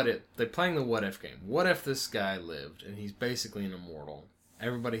 they're playing the what if game. What if this guy lived, and he's basically an immortal?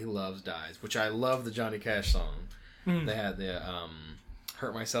 Everybody he loves dies, which I love the Johnny Cash song. They had the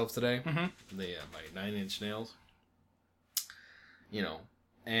Hurt Myself Today, by 9 Inch Nails. You know,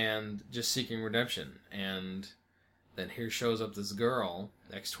 and just seeking redemption. And then here shows up this girl,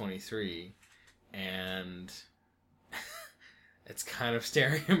 X-23, and it's kind of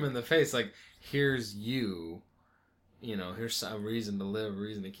staring him in the face, like, here's you, here's some reason to live,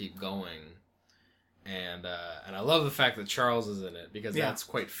 reason to keep going. And I love the fact that Charles is in it, because that's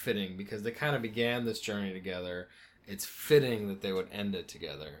quite fitting, because they kind of began this journey together. It's fitting that they would end it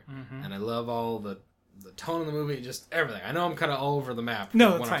together. And I love all the tone of the movie, just everything. I know I'm kind of all over the map when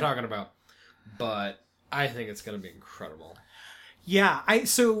I'm talking about, but I think it's going to be incredible. Yeah,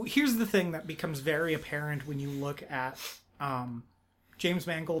 so here's the thing that becomes very apparent when you look at James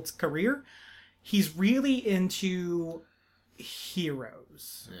Mangold's career. He's really into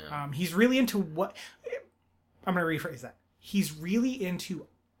heroes. Yeah. He's really into what... I'm going to rephrase that. He's really into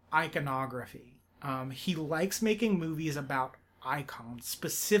iconography. He likes making movies about icons,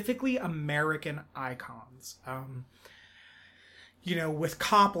 specifically American icons. With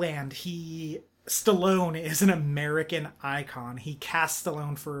Copland, Stallone is an American icon. He cast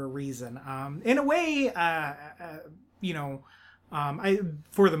Stallone for a reason. In a way,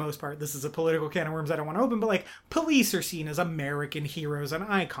 for the most part, this is a political can of worms I don't want to open, but like, police are seen as American heroes and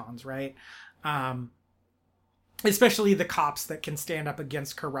icons, right? Especially the cops that can stand up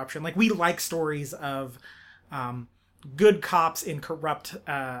against corruption. Like, we like stories of good cops in corrupt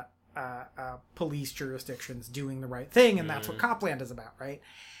police jurisdictions doing the right thing, and that's what Copland is about, right?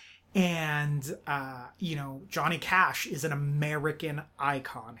 And Johnny Cash is an American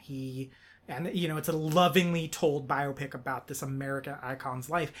icon. It's a lovingly told biopic about this American icon's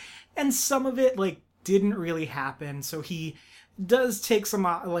life, and some of it like didn't really happen. So he does take some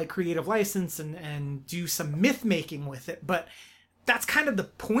like creative license and do some myth making with it, but that's kind of the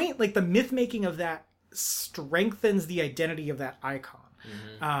point. Like, the myth making of that strengthens the identity of that icon.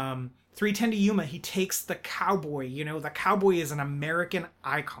 3:10 to Yuma, he takes the cowboy. The cowboy is an American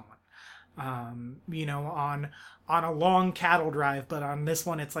icon. On a long cattle drive, but on this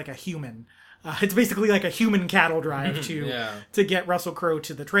one it's like a human. It's basically like a human cattle drive to get Russell Crowe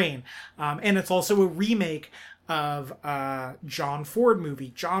to the train. And it's also a remake of John Ford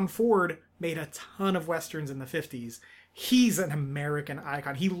movie. John Ford made a ton of westerns in the 50s. He's an American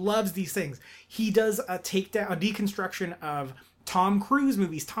icon. He loves these things. He does a deconstruction of Tom Cruise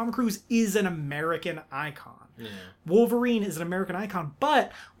movies. Tom Cruise is an American icon. Yeah. Wolverine is an American icon,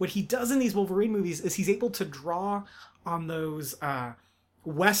 but what he does in these Wolverine movies is he's able to draw on those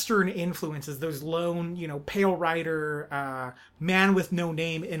Western influences, those lone, pale rider, man with no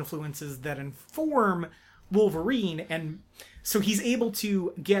name influences that inform Wolverine. And so he's able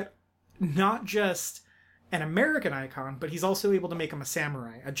to get not just an American icon, but he's also able to make him a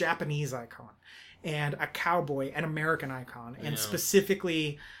samurai, a Japanese icon, and a cowboy, an American icon, and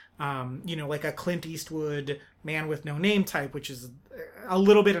specifically, like a Clint Eastwood man with no name type, which is a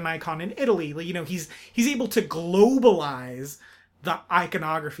little bit an icon in Italy. He's able to globalize the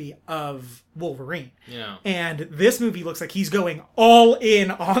iconography of Wolverine. Yeah. And this movie looks like he's going all in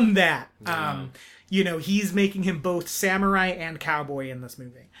on that. Yeah. He's making him both samurai and cowboy in this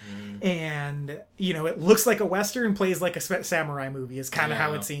movie. And, it looks like a Western, plays like a samurai movie is kind of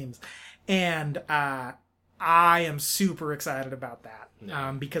how it seems. And I am super excited about that.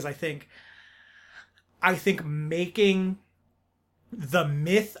 Because I think making the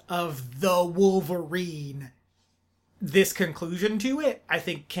myth of the Wolverine this conclusion to it, I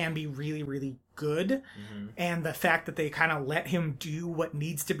think can be really, really good. And the fact that they kind of let him do what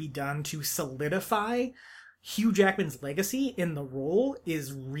needs to be done to solidify Hugh Jackman's legacy in the role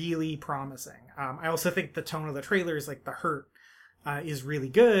is really promising. I also think the tone of the trailers, like The Hurt, is really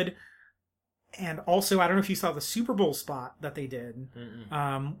good. And also, I don't know if you saw the Super Bowl spot that they did,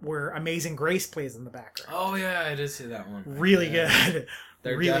 where Amazing Grace plays in the background. Oh yeah, I did see that one. Really good.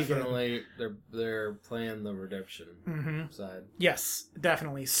 They're really definitely good. They're playing the redemption side. Yes,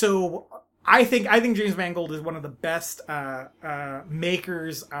 definitely. So I think James Mangold is one of the best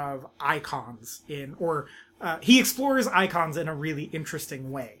makers of icons he explores icons in a really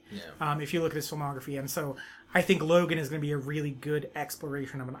interesting way. Yeah. If you look at his filmography, and so I think Logan is going to be a really good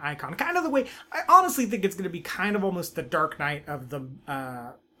exploration of an icon. Kind of the way I honestly think it's going to be kind of almost the Dark Knight of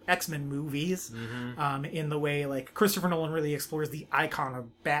the X-Men movies, in the way like Christopher Nolan really explores the icon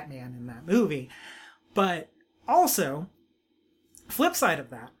of Batman in that movie. But also, flip side of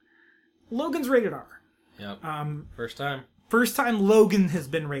that, Logan's rated R. Yep. First time Logan has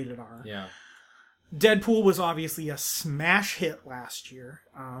been rated R. Yeah. Deadpool was obviously a smash hit last year.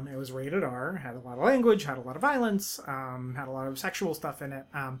 It was rated R, had a lot of language, had a lot of violence, had a lot of sexual stuff in it.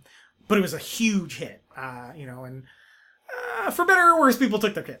 But it was a huge hit, and for better or worse, people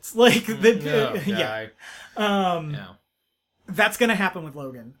took their kids. That's gonna happen with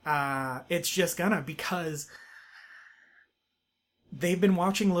Logan. It's just gonna, because they've been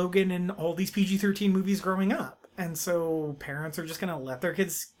watching Logan in all these PG-13 movies growing up. And so parents are just going to let their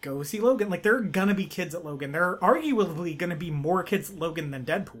kids go see Logan. Like, there are going to be kids at Logan. There are arguably going to be more kids at Logan than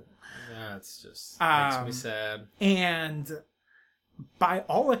Deadpool. Yeah, it's just makes me sad. And by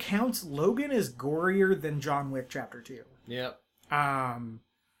all accounts, Logan is gorier than John Wick Chapter 2. Yep.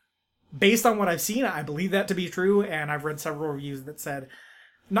 Based on what I've seen, I believe that to be true. And I've read several reviews that said,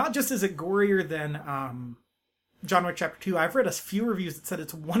 not just is it gorier than John Wick Chapter 2, I've read a few reviews that said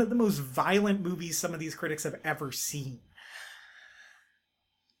it's one of the most violent movies some of these critics have ever seen.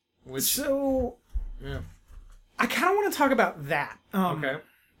 So, I kind of want to talk about that. Okay.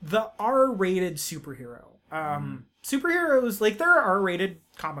 The R-rated superhero. Superheroes, like, there are R-rated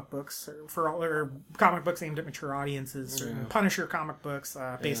comic books or comic books aimed at mature audiences, Punisher comic books,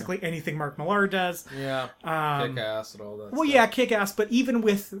 basically anything Mark Millar does. Yeah. Kick-Ass and all that stuff. Yeah, Kick-Ass, but even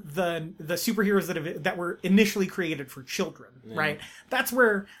with the superheroes that were initially created for children, right? That's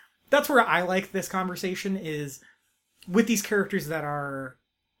where I like this conversation, is with these characters that are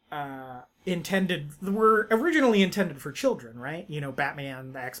were originally intended for children, right?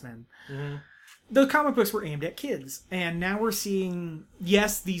 Batman, the X-Men. The comic books were aimed at kids, and now we're seeing,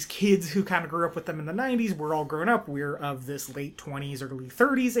 yes, these kids who kind of grew up with them in the 90s, we're all grown up, we're of this late 20s, early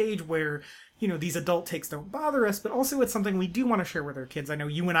 30s age where, these adult takes don't bother us, but also it's something we do want to share with our kids. I know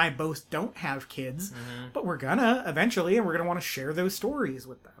you and I both don't have kids, but we're gonna eventually, and we're gonna want to share those stories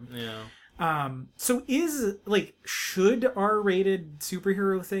with them. Yeah. So should R-rated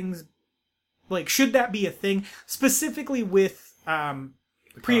superhero things, should that be a thing, specifically with,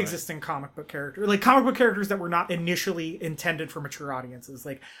 pre-existing comic book characters, like comic book characters that were not initially intended for mature audiences,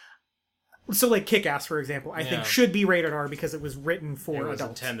 so Kick-Ass, for example, I think should be rated R because it was written for adults. It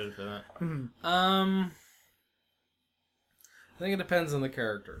was intended for that. I think it depends on the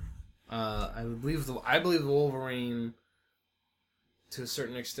character. I believe the Wolverine, to a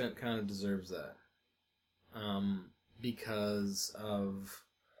certain extent, kind of deserves that, because of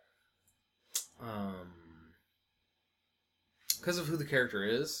who the character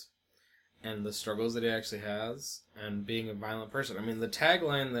is and the struggles that he actually has and being a violent person. I mean, the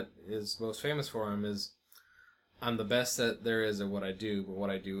tagline that is most famous for him is, "I'm the best that there is at what I do, but what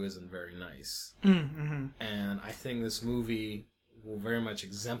I do isn't very nice." And I think this movie will very much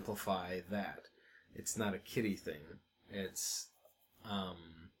exemplify that. It's not a kiddie thing. It's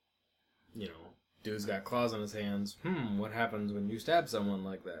You know, dude's got claws on his hands. What happens when you stab someone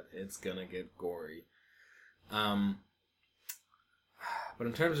like that? It's gonna get gory. But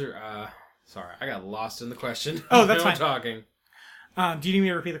in terms of, sorry, I got lost in the question. Oh, that's fine. Talking. Do you need me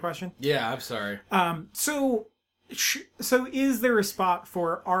to repeat the question? Yeah, I'm sorry. So is there a spot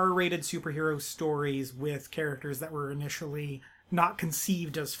for R-rated superhero stories with characters that were initially not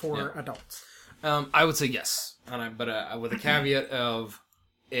conceived as for adults? I would say yes, but with a caveat of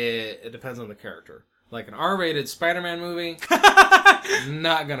it depends on the character. Like an R-rated Spider-Man movie,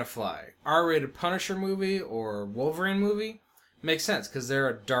 not gonna fly. R-rated Punisher movie or Wolverine movie makes sense because they're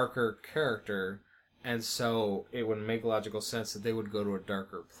a darker character, and so it would make logical sense that they would go to a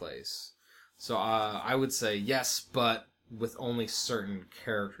darker place. So I would say yes, but with only certain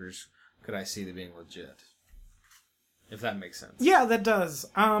characters could I see them being legit. If that makes sense. Yeah, that does.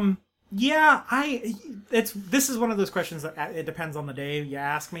 This is one of those questions that it depends on the day you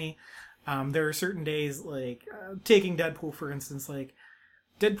ask me. There are certain days, like taking Deadpool for instance, like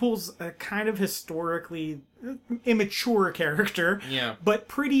Deadpool's a kind of historically immature character, but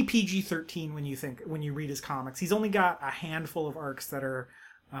pretty PG-13 when you read his comics. He's only got a handful of arcs that are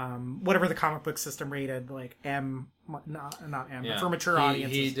whatever the comic book system rated, like M, not M, but for mature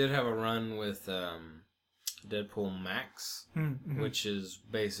audiences. He did have a run with Deadpool Max, which is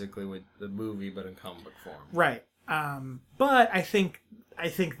basically with the movie but in comic book form. Right. But I think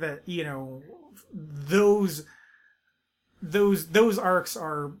that, you know, those arcs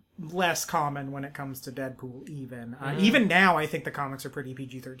are less common when it comes to Deadpool even. Even now I think the comics are pretty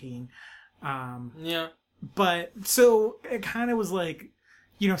PG-13. But so it kind of was like,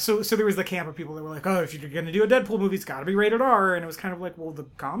 you know, so there was the camp of people that were like, oh, if you're going to do a Deadpool movie, it's got to be rated R. And it was kind of like, well, the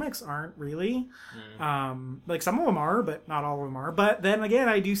comics aren't really. Like, some of them are, but not all of them are. But then again,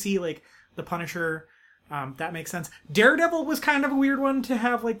 I do see, like, the Punisher. That makes sense. Daredevil was kind of a weird one to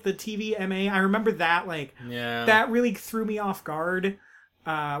have, like, the TV MA. I remember that, like, that really threw me off guard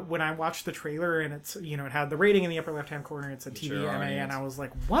when I watched the trailer, and it's, you know, it had the rating in the upper left-hand corner. It's a TV MA, and I was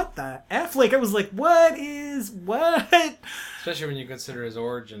like, what the F? Like, I was like, what? Especially when you consider his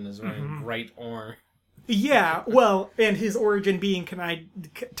origin as wearing bright orange. Yeah, well, and his origin being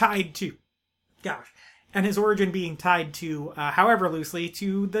tied to... Gosh. And his origin being tied to, however loosely,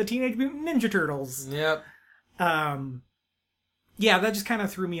 to the Teenage Mutant Ninja Turtles. Yep. Yeah, that just kind of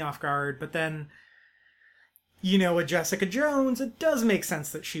threw me off guard. But then, you know, with Jessica Jones, it does make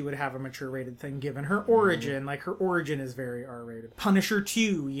sense that she would have a mature rated thing given her origin. Like, her origin is very R-rated. Punisher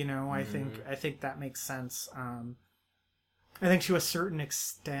 2, you know, I think that makes sense. I think to a certain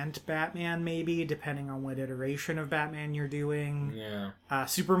extent, Batman, maybe, depending on what iteration of Batman you're doing. Yeah.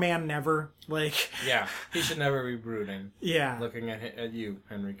 Superman, never. Like... Yeah, he should never be brooding. Yeah. Looking at you,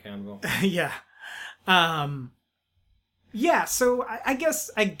 Henry Cavill. Yeah. Yeah, so I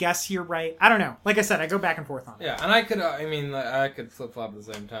guess you're right. I don't know. Like I said, I go back and forth on it. Yeah, and I could flip-flop at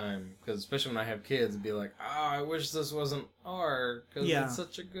the same time, because especially when I have kids, it'd be like, oh, I wish this wasn't R, because it's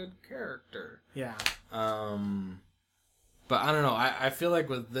such a good character. Yeah. But I don't know. I feel like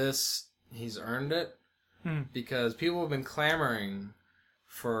with this, he's earned it. Because people have been clamoring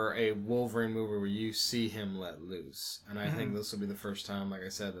for a Wolverine movie where you see him let loose. And I think this will be the first time, like I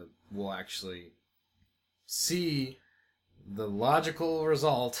said, that we'll actually see the logical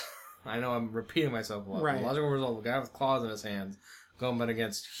result. I know I'm repeating myself a lot. Right. The logical result of a guy with claws in his hands going up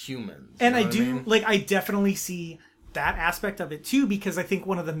against humans. And I definitely see that aspect of it too, because I think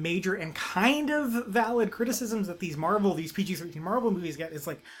one of the major and kind of valid criticisms that these PG-13 Marvel movies get is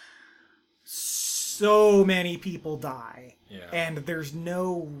like, so many people die, and there's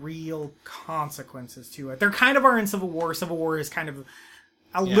no real consequences to it. There kind of are in Civil War. Civil War is kind of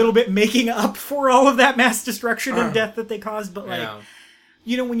a little bit making up for all of that mass destruction and death that they caused, but like,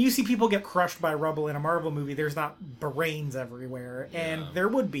 you know, when you see people get crushed by rubble in a Marvel movie, there's not brains everywhere, and there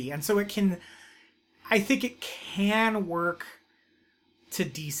would be, and so I think it can work to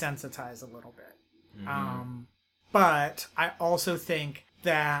desensitize a little bit. But I also think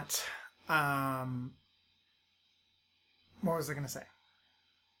that... what was I going to say?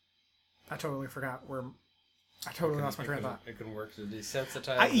 I totally forgot where... I totally lost my train of thought. It can work to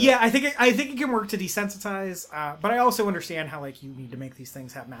desensitize. I think it can work to desensitize, but I also understand how, like, you need to make these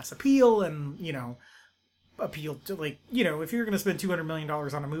things have mass appeal and, you know, appeal to, like, you know, if you're going to spend $200 million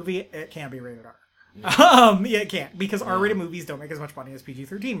on a movie, it can't be rated R. It can't, because R-rated movies don't make as much money as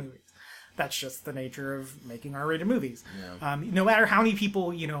PG-13 movies. That's just the nature of making R-rated movies. No matter how many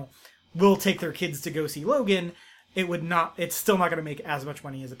people, you know, will take their kids to go see Logan, it's still not going to make as much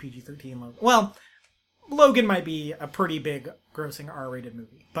money as a PG-13 Logan. Well, Logan might be a pretty big grossing R-rated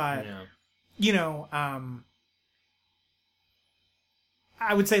movie, but, you know,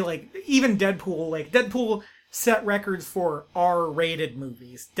 I would say, like, even Deadpool set records for R-rated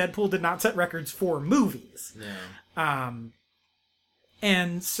movies. Deadpool did not set records for movies. Yeah.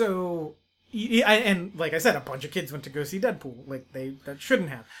 And so, and like I said, a bunch of kids went to go see Deadpool. Like, that shouldn't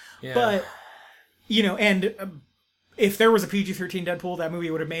have. Yeah. But, you know, and if there was a PG-13 Deadpool, that movie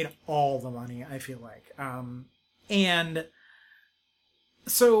would have made all the money, I feel like. And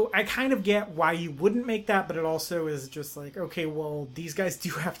so I kind of get why you wouldn't make that, but it also is just like, okay, well, these guys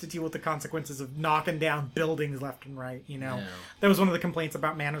do have to deal with the consequences of knocking down buildings left and right, you know? Yeah. That was one of the complaints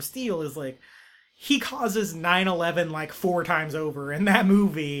about Man of Steel, is like, he causes 9/11 like 4 times over in that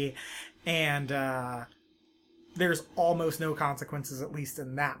movie, and there's almost no consequences, at least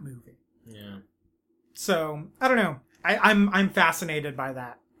in that movie. Yeah. So, I don't know. I'm fascinated by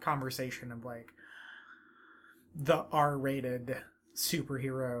that conversation of, like, the R-rated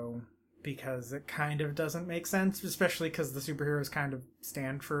superhero, because it kind of doesn't make sense, especially because the superheroes kind of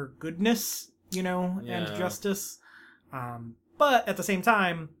stand for goodness, you know, and justice. But at the same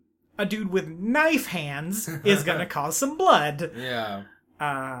time, a dude with knife hands is gonna cause some blood. Yeah.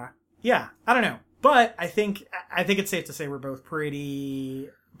 Yeah, I don't know. But I think it's safe to say we're both pretty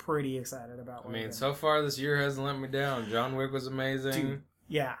excited about Logan. I mean, so far this year hasn't let me down. John Wick was amazing. Dude,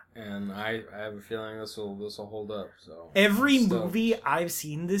 yeah. And I have a feeling this will hold up. So every movie I've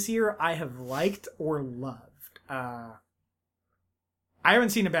seen this year, I have liked or loved. I haven't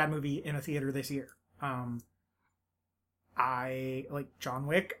seen a bad movie in a theater this year. I like John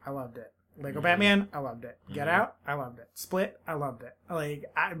Wick. I loved it. Lego Batman. I loved it. Get Out. I loved it. Split. I loved it. Like,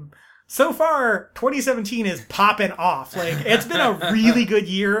 so far, 2017 is popping off. Like, it's been a really good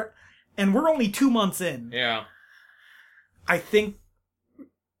year, and we're only 2 months in. Yeah. I think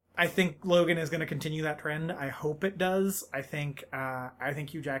Logan is going to continue that trend. I hope it does. I think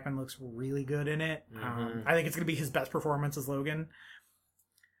Hugh Jackman looks really good in it. I think it's going to be his best performance as Logan.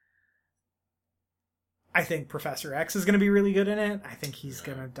 I think Professor X is going to be really good in it. I think he's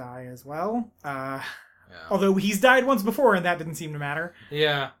going to die as well. Although he's died once before, and that didn't seem to matter.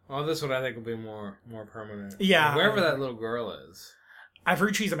 Yeah. Well, this one I think will be more permanent. Yeah. Whoever that little girl is. I've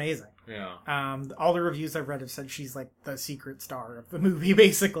heard she's amazing. Yeah. All the reviews I've read have said she's like the secret star of the movie,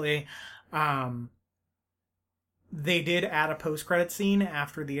 basically. They did add a post-credit scene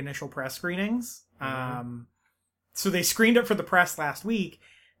after the initial press screenings. So they screened it for the press last week,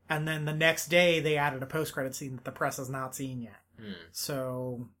 and then the next day they added a post-credit scene that the press has not seen yet.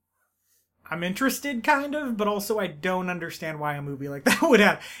 So I'm interested, kind of, but also I don't understand why a movie like that would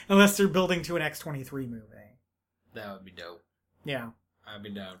have, unless they're building to an X-23 movie. That would be dope. Yeah. I'd be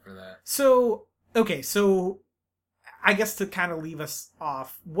down for that. So, okay, so I guess to kind of leave us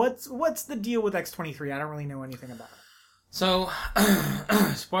off, what's the deal with X-23? I don't really know anything about it. So,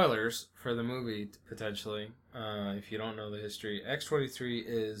 spoilers for the movie, potentially, if you don't know the history. X-23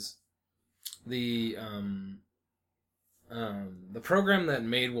 is the program that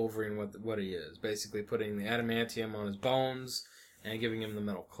made Wolverine what he is, basically putting the adamantium on his bones and giving him the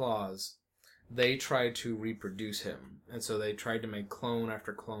metal claws. They tried to reproduce him, and so they tried to make clone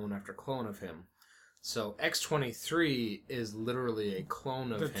after clone after clone of him. So X-23 is literally a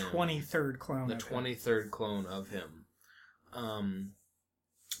clone of him. The 23rd clone. The 23rd clone of him.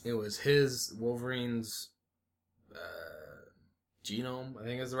 It was Wolverine's genome, I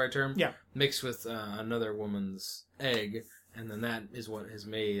think is the right term. Yeah. Mixed with another woman's egg, and then that is what has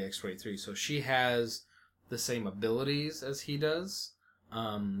made X-23. So she has the same abilities as he does.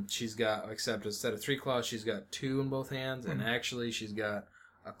 She's got, except instead of 3 claws, she's got 2 in both hands, and actually she's got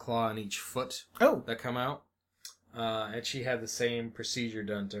a claw in each foot that come out. And she had the same procedure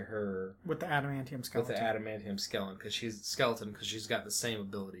done to her with the adamantium skeleton. With the adamantium skeleton, because she's got the same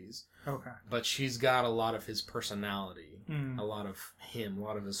abilities. Okay. But she's got a lot of his personality, a lot of him, a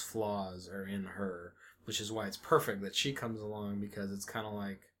lot of his flaws are in her, which is why it's perfect that she comes along, because it's kind of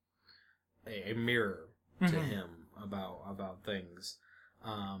like a mirror to him about things.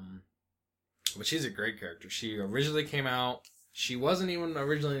 But she's a great character. She originally came out. She wasn't even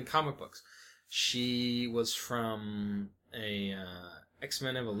originally in comic books. She was from a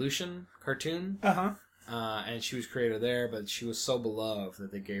X-Men Evolution cartoon. And she was created there, but she was so beloved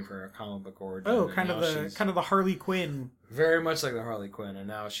that they gave her a comic book origin. Oh, kind of the Harley Quinn. Very much like the Harley Quinn, and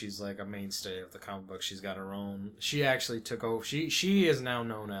now she's like a mainstay of the comic book. She's got her own. She actually took over. She is now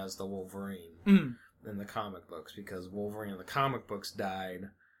known as the Wolverine in the comic books, because Wolverine in the comic books died,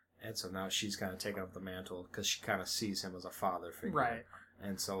 and so now she's kind of taken up the mantle because she kind of sees him as a father figure. Right.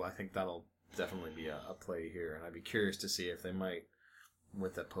 And so I think that'll definitely be a play here, and I'd be curious to see if they might,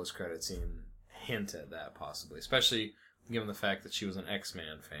 with that post-credit scene, hint at that possibly, especially given the fact that she was an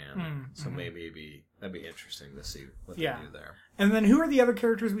X-Man fan. So maybe that'd be interesting to see what they do there. And then who are the other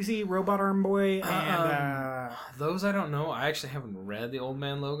characters we see? Robot Arm Boy and... Those I don't know. I actually haven't read the Old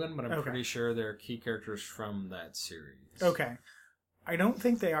Man Logan, but I'm pretty sure they're key characters from that series. Okay. I don't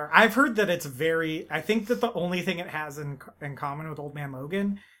think they are. I've heard that it's very... I think that the only thing it has in common with Old Man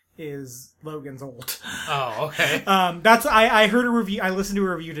Logan is Logan's old. Oh, okay. That's I heard a review. I listened to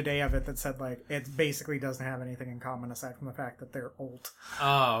a review today of it that said like it basically doesn't have anything in common aside from the fact that they're old.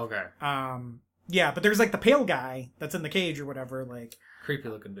 Oh, okay. Yeah, but there's like the pale guy that's in the cage or whatever, like creepy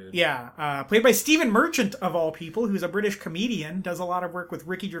looking dude. Yeah, played by Stephen Merchant of all people, who's a British comedian, does a lot of work with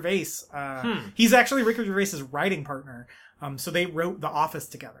Ricky Gervais. He's actually Ricky Gervais's writing partner. So they wrote The Office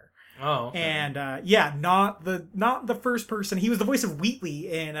together. Oh, okay. And not the first person. He was the voice of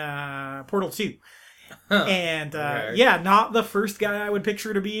Wheatley in Portal 2. And not the first guy I would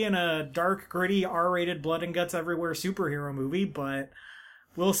picture to be in a dark, gritty, R-rated, blood and guts everywhere superhero movie, but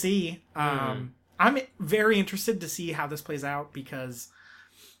we'll see. I'm very interested to see how this plays out because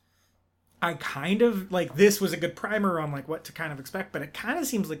I kind of like this was a good primer on like what to kind of expect, but it kind of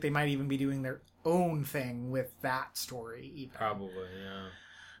seems like they might even be doing their own thing with that story. Even. Probably, yeah.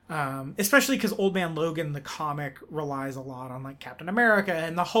 Especially because Old Man Logan, the comic, relies a lot on like Captain America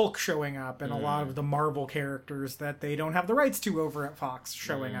and the Hulk showing up, and a lot of the Marvel characters that they don't have the rights to over at Fox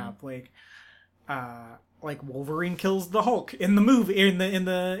showing up. Like Wolverine kills the Hulk in the movie in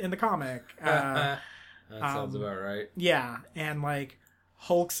the comic. That sounds about right. Yeah, and like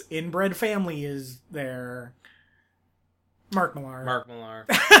Hulk's inbred family is there. Mark Millar.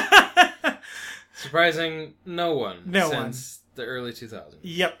 Surprising no one. Since the early 2000s.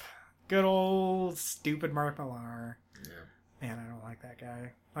 Yep. Good old stupid Mark Millar. Yeah. Man, I don't like that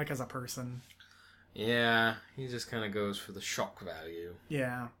guy. Like as a person. Yeah, he just kind of goes for the shock value.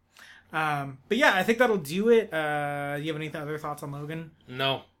 Yeah. But yeah, I think that'll do it. You have any other thoughts on Logan?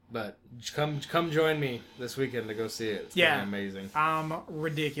 No, but come join me this weekend to go see it. It's really amazing. I'm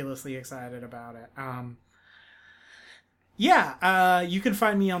ridiculously excited about it. You can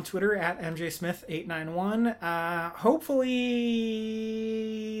find me on Twitter at MJSmith891.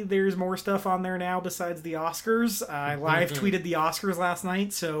 Hopefully there's more stuff on there now besides the Oscars. I live tweeted the Oscars last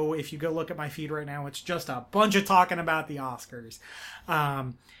night, so if you go look at my feed right now, it's just a bunch of talking about the Oscars.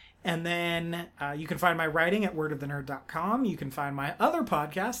 And then you can find my writing at wordofthenerd.com. You can find my other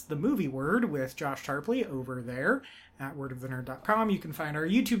podcast, The Movie Word, with Josh Tarpley over there at wordofthenerd.com. You can find our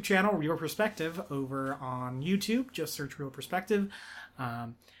YouTube channel, Real Perspective, over on YouTube. Just search Real Perspective.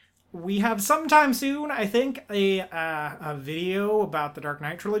 We have sometime soon, I think, a video about the Dark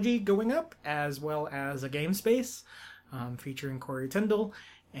Knight trilogy going up, as well as a game space featuring Corey Tyndall.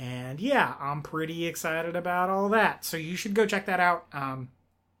 And yeah, I'm pretty excited about all that. So you should go check that out.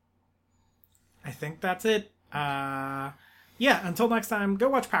 I think that's it. Until next time, go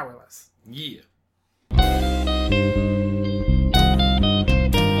watch Powerless. Yeah.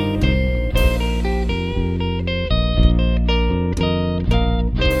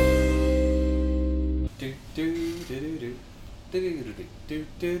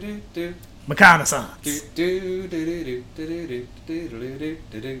 Reconnaissance.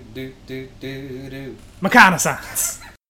 Reconnaissance.